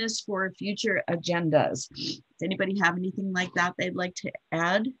business for future agendas. Does anybody have anything like that they'd like to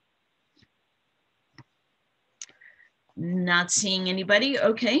add? Not seeing anybody.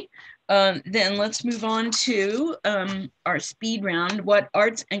 Okay, then let's move on to our speed round. What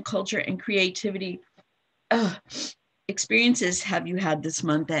arts and culture and creativity experiences have you had this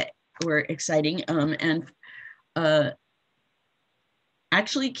month that were exciting?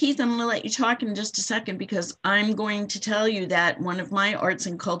 Actually, Keith, I'm going to let you talk in just a second, because I'm going to tell you that one of my arts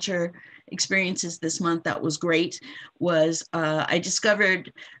and culture experiences this month that was great was I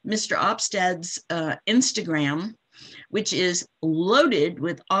discovered Mr. Opsted's Instagram, which is loaded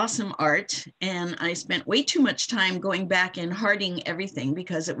with awesome art. And I spent way too much time going back and hearting everything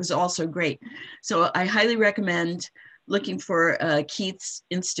because it was all so great. So I highly recommend looking for Keith's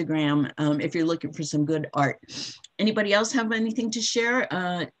Instagram if you're looking for some good art. Anybody else have anything to share?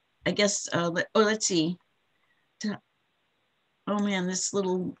 I guess, let's see. Oh man, this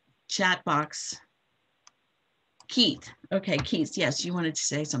little chat box. Keith. Okay, Keith, yes, you wanted to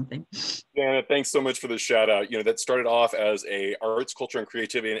say something. Yeah, thanks so much for the shout out. You know, that started off as a arts, culture, and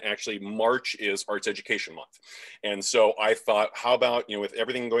creativity, and actually March is Arts Education Month. And so I thought, how about, you know, with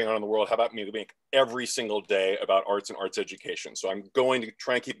everything going on in the world, how about me make every single day about arts and arts education? So I'm going to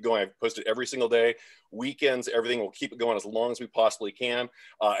try and keep it going. I've posted every single day, weekends, everything. We'll keep it going as long as we possibly can.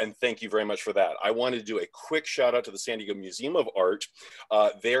 And thank you very much for that. I wanted to do a quick shout out to the San Diego Museum of Art.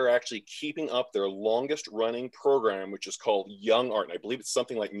 They're actually keeping up their longest running program, which is called Young Art. And I believe it's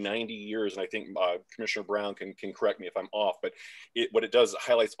something like 90 years. And I think Commissioner Brown can correct me if I'm off, but what it does is it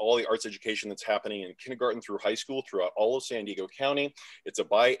highlights all the arts education that's happening in kindergarten through high school throughout all of San Diego County. It's a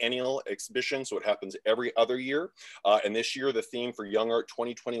biennial exhibition, so it happens every other year. And this year, the theme for Young Art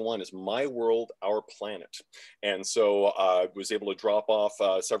 2021 is My World, Our Planet. And so I was able to drop off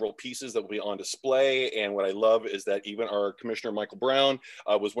several pieces that will be on display. And what I love is that even our Commissioner Michael Brown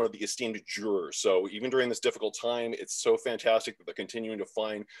was one of the esteemed jurors. So even during this difficult time, it's so fantastic that they're continuing to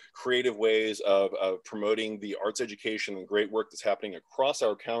find creative ways of promoting the arts education and great work that's happening across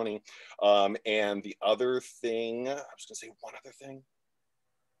our county. And the other thing, I was gonna say one other thing.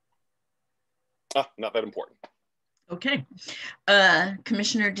 Not that important. Okay.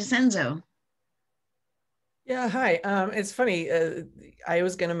 Commissioner DiCenzo. Yeah, hi. It's funny. I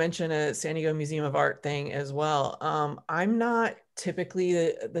was going to mention a San Diego Museum of Art thing as well. I'm not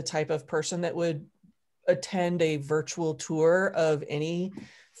typically the type of person that would attend a virtual tour of any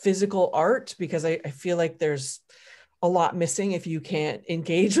physical art, because I feel like there's a lot missing if you can't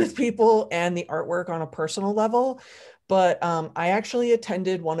engage with people and the artwork on a personal level. But I actually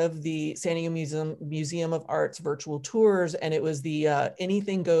attended one of the San Diego Museum of Art's virtual tours, and it was the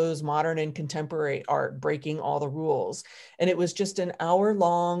Anything Goes Modern and Contemporary Art, Breaking All the Rules. And it was just an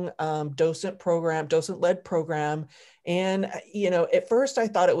hour-long docent-led program. And, you know, at first I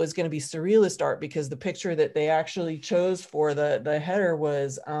thought it was going to be surrealist art, because the picture that they actually chose for the header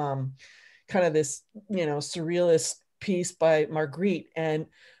was kind of this, you know, surrealist piece by Magritte. And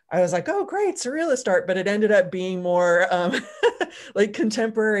I was like, oh, great, surrealist art, but it ended up being more like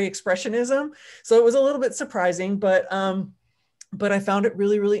contemporary expressionism. So it was a little bit surprising, but I found it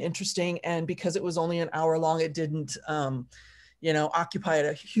really, really interesting. And because it was only an hour long, it didn't, you know, occupy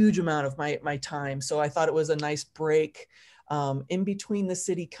a huge amount of my time. So I thought it was a nice break in between the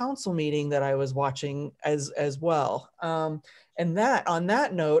city council meeting that I was watching as well. And that, on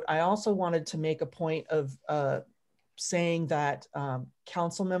that note, I also wanted to make a point of saying that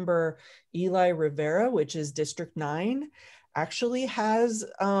council member Eli Rivera, which is District 9, actually has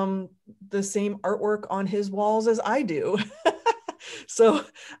the same artwork on his walls as I do. So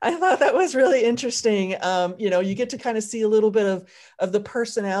I thought that was really interesting. You know, you get to kind of see a little bit of the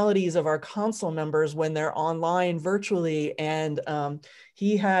personalities of our council members when they're online virtually. And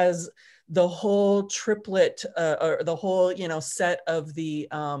he has the whole triplet or the whole, you know, set of the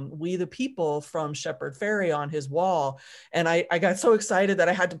We the People from Shepard Fairey on his wall. And I got so excited that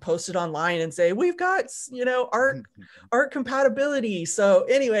I had to post it online and say, we've got, you know, art compatibility. So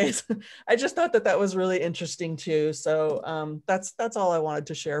anyways, I just thought that was really interesting too. So that's all I wanted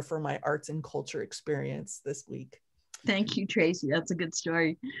to share for my arts and culture experience this week. Thank you, Tracy. That's a good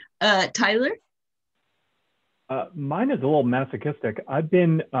story. Tyler? Mine is a little masochistic. I've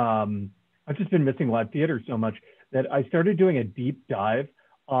just been missing live theater so much that I started doing a deep dive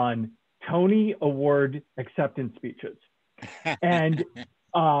on Tony Award acceptance speeches. And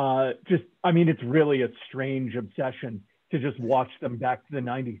I mean, it's really a strange obsession to just watch them back to the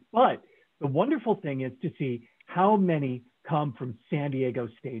 90s. But The wonderful thing is to see how many come from San Diego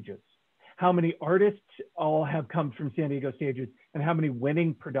stages, how many artists all have come from San Diego stages, and how many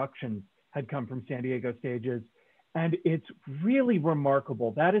winning productions had come from San Diego stages. And it's really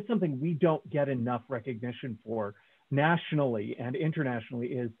remarkable. That is something we don't get enough recognition for nationally and internationally,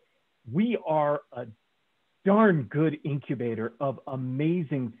 is we are a darn good incubator of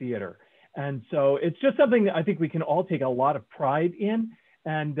amazing theater. And so it's just something that I think we can all take a lot of pride in.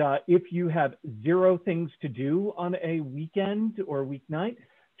 And if you have zero things to do on a weekend or weeknight,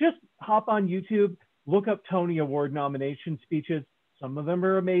 just hop on YouTube, look up Tony Award nomination speeches. Some of them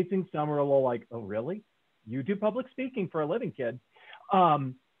are amazing. Some are a little like, oh, really? You do public speaking for a living, kid.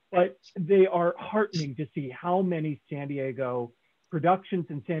 But they are heartening to see how many San Diego productions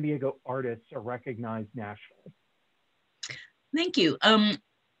and San Diego artists are recognized nationally. Thank you.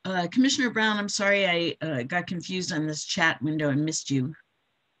 Commissioner Brown, I'm sorry I got confused on this chat window and missed you.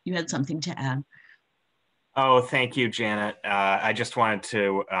 You had something to add. Oh, thank you, Janet. I just wanted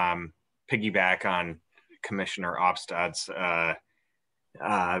to piggyback on Commissioner Opstad's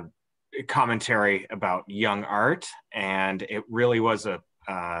commentary about young art, and it really was a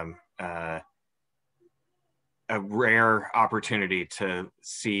rare opportunity to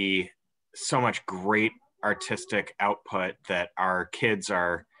see so much great artistic output that our kids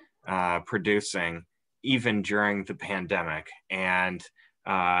are producing even during the pandemic. And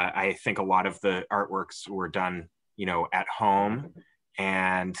I think a lot of the artworks were done, you know, at home,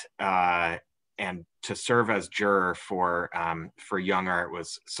 and to serve as juror for young art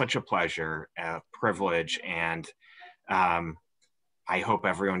was such a pleasure, a privilege, and I hope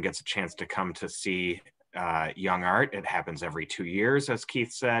everyone gets a chance to come to see young art. It happens every 2 years, as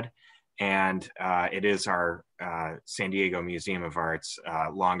Keith said, and it is our San Diego Museum of Art's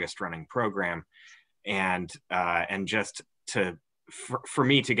longest running program, and just to for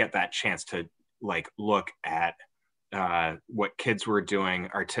me to get that chance to like look at what kids were doing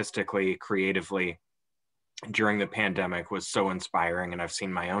artistically, creatively during the pandemic was so inspiring. And I've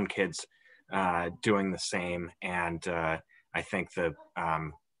seen my own kids doing the same. And I think the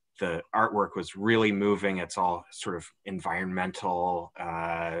artwork was really moving. It's all sort of environmental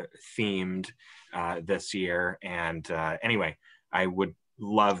themed this year. And anyway, I would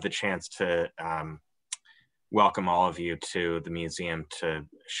love the chance to welcome all of you to the museum to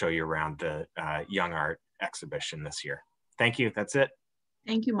show you around the Young Art exhibition this year. Thank you. That's it.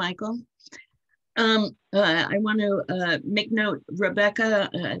 Thank you, Michael. I want to make note, Rebecca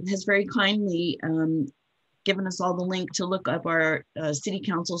has very kindly given us all the link to look up our city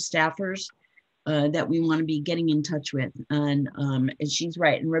council staffers that we want to be getting in touch with. And she's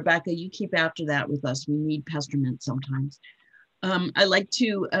right. And Rebecca, you keep after that with us. We need Pesterment sometimes. I'd like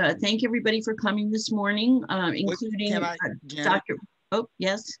to thank everybody for coming this morning, including Dr. Oh,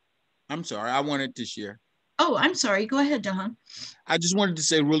 yes. I'm sorry, I wanted to share. Oh, I'm sorry, go ahead, Dahan. I just wanted to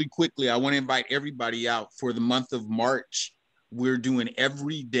say really quickly, I want to invite everybody out for the month of March. We're doing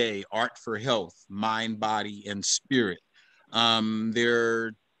every day Art for Health, Mind, Body, and Spirit.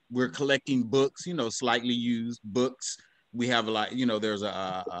 We're collecting books, you know, slightly used books. We have a lot, you know, there's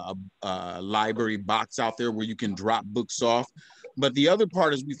a library box out there where you can drop books off. But the other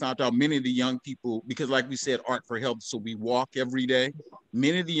part is we found out many of the young people, because like we said, Art for Health, so we walk every day.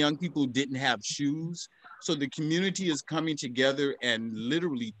 Many of the young people didn't have shoes. So the community is coming together and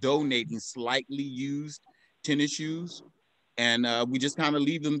literally donating slightly used tennis shoes. And we just kind of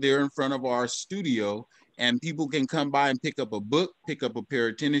leave them there in front of our studio, and people can come by and pick up a book, pick up a pair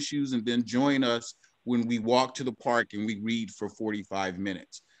of tennis shoes, and then join us when we walk to the park and we read for 45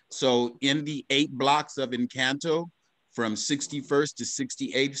 minutes. So in the 8 blocks of Encanto, from 61st to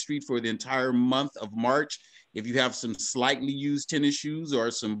 68th Street for the entire month of March, if you have some slightly used tennis shoes or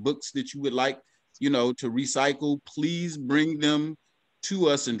some books that you would like, you know, to recycle, please bring them to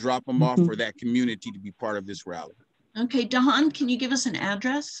us and drop them off for that community to be part of this rally. Okay, Dahan, can you give us an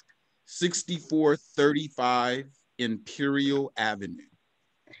address? 6435 Imperial Avenue.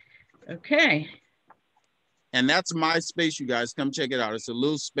 Okay. And that's my space, you guys. Come check it out. It's a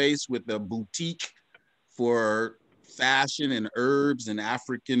little space with a boutique for fashion and herbs and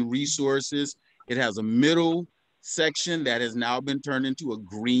African resources. It has a middle section that has now been turned into a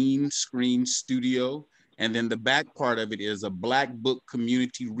green screen studio. And then the back part of it is a Black Book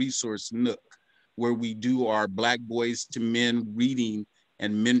Community Resource Nook, where we do our Black Boys to Men reading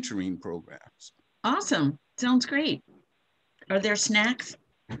and mentoring programs. Awesome. Sounds great. Are there snacks?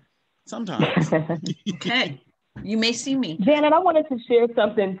 Sometimes. Okay. You may see me. Janet, I wanted to share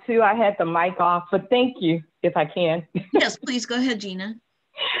something too. I had the mic off, but thank you, if I can. Yes, please go ahead, Gina.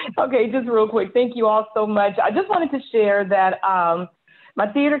 Okay, just real quick. Thank you all so much. I just wanted to share that my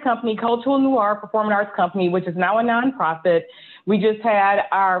theater company, Cultural Noir Performing Arts Company, which is now a nonprofit, we just had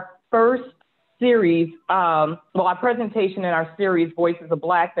our first series, our presentation in our series, Voices of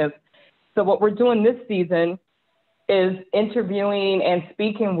Blackness. So what we're doing this season is interviewing and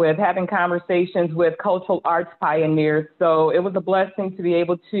speaking with, having conversations with cultural arts pioneers. So it was a blessing to be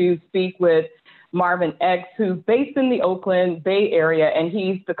able to speak with Marvin X, who's based in the Oakland Bay Area, and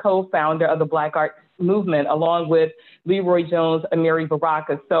he's the co-founder of the Black Arts Movement, along with Leroy Jones and Mary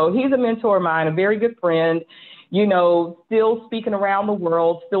Baraka. So he's a mentor of mine, a very good friend, you know, still speaking around the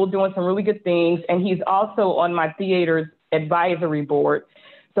world, still doing some really good things. And he's also on my theater's advisory board.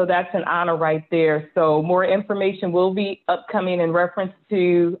 So that's an honor right there. So more information will be upcoming in reference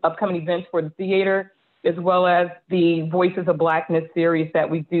to upcoming events for the theater, as well as the Voices of Blackness series that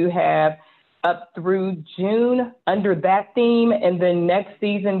we do have up through June under that theme. And then next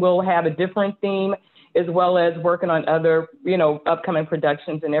season, we'll have a different theme, as well as working on other, you know, upcoming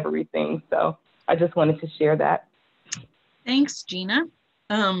productions and everything. So I just wanted to share that. Thanks, Gina.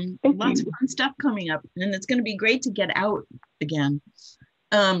 Lots of fun stuff coming up, and it's going to be great to get out again.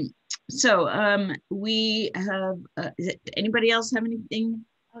 We have, anybody else have anything?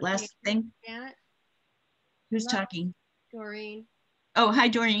 Okay. Last thing? Janet? Who's talking? Doreen. Oh, hi,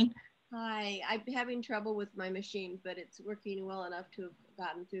 Doreen. Hi, I'm having trouble with my machine, but it's working well enough to have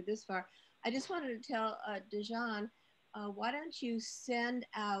gotten through this far. I just wanted to tell Dejan, why don't you send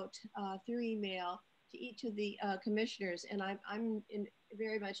out through email to each of the commissioners, and I'm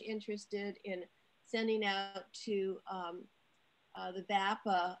very much interested in sending out to the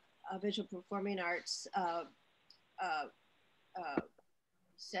VAPA Visual Performing Arts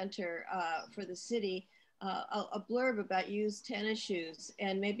Center for the city, a blurb about used tennis shoes,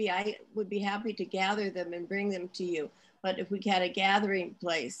 and maybe I would be happy to gather them and bring them to you. But if we had a gathering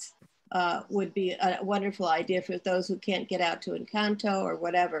place, would be a wonderful idea for those who can't get out to Encanto or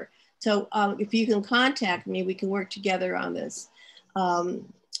whatever. So if you can contact me, we can work together on this.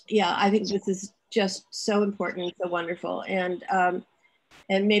 Yeah, I think this is just so important, so wonderful. And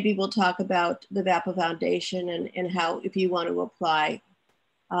maybe we'll talk about the VAPA Foundation and how, if you want to apply.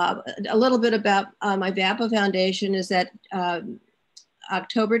 A little bit about my VAPA Foundation is that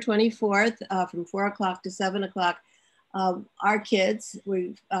October 24th from 4 o'clock to 7 o'clock, our kids,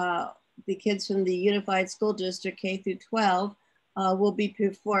 the kids from the Unified School District K through 12 will be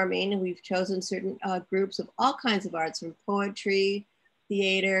performing. And we've chosen certain groups of all kinds of arts, from poetry,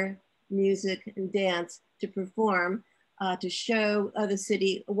 theater, music, and dance, to perform, to show the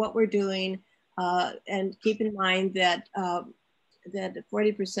city what we're doing. And keep in mind that that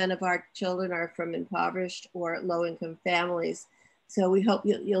 40% of our children are from impoverished or low-income families. So we hope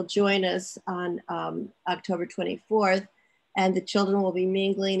you'll join us on October 24th, and the children will be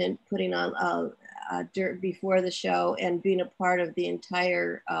mingling and putting on before the show and being a part of the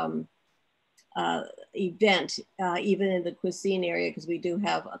entire event, even in the cuisine area, because we do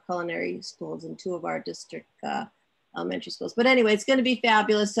have culinary schools in 2 of our district elementary schools. But anyway, it's going to be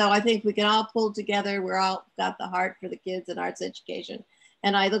fabulous. So I think we can all pull together. We're all got the heart for the kids and arts education.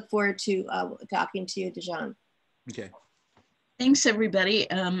 And I look forward to talking to you, Dejan. Okay. Thanks, everybody,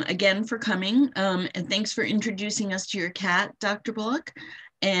 again for coming. And thanks for introducing us to your cat, Dr. Bullock.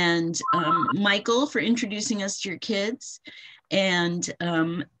 And Michael, for introducing us to your kids. And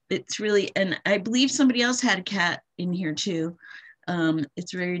it's really, and I believe somebody else had a cat in here too.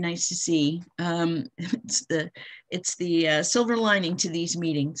 It's very nice to see. It's the silver lining to these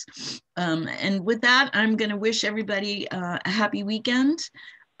meetings. And with that, I'm going to wish everybody a happy weekend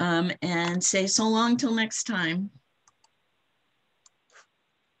and say so long till next time.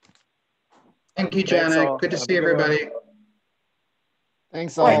 Thank you, Janet. Good to see everybody.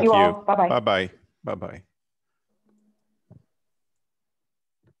 Thanks all. Thank you. Bye-bye. Bye-bye. Bye-bye.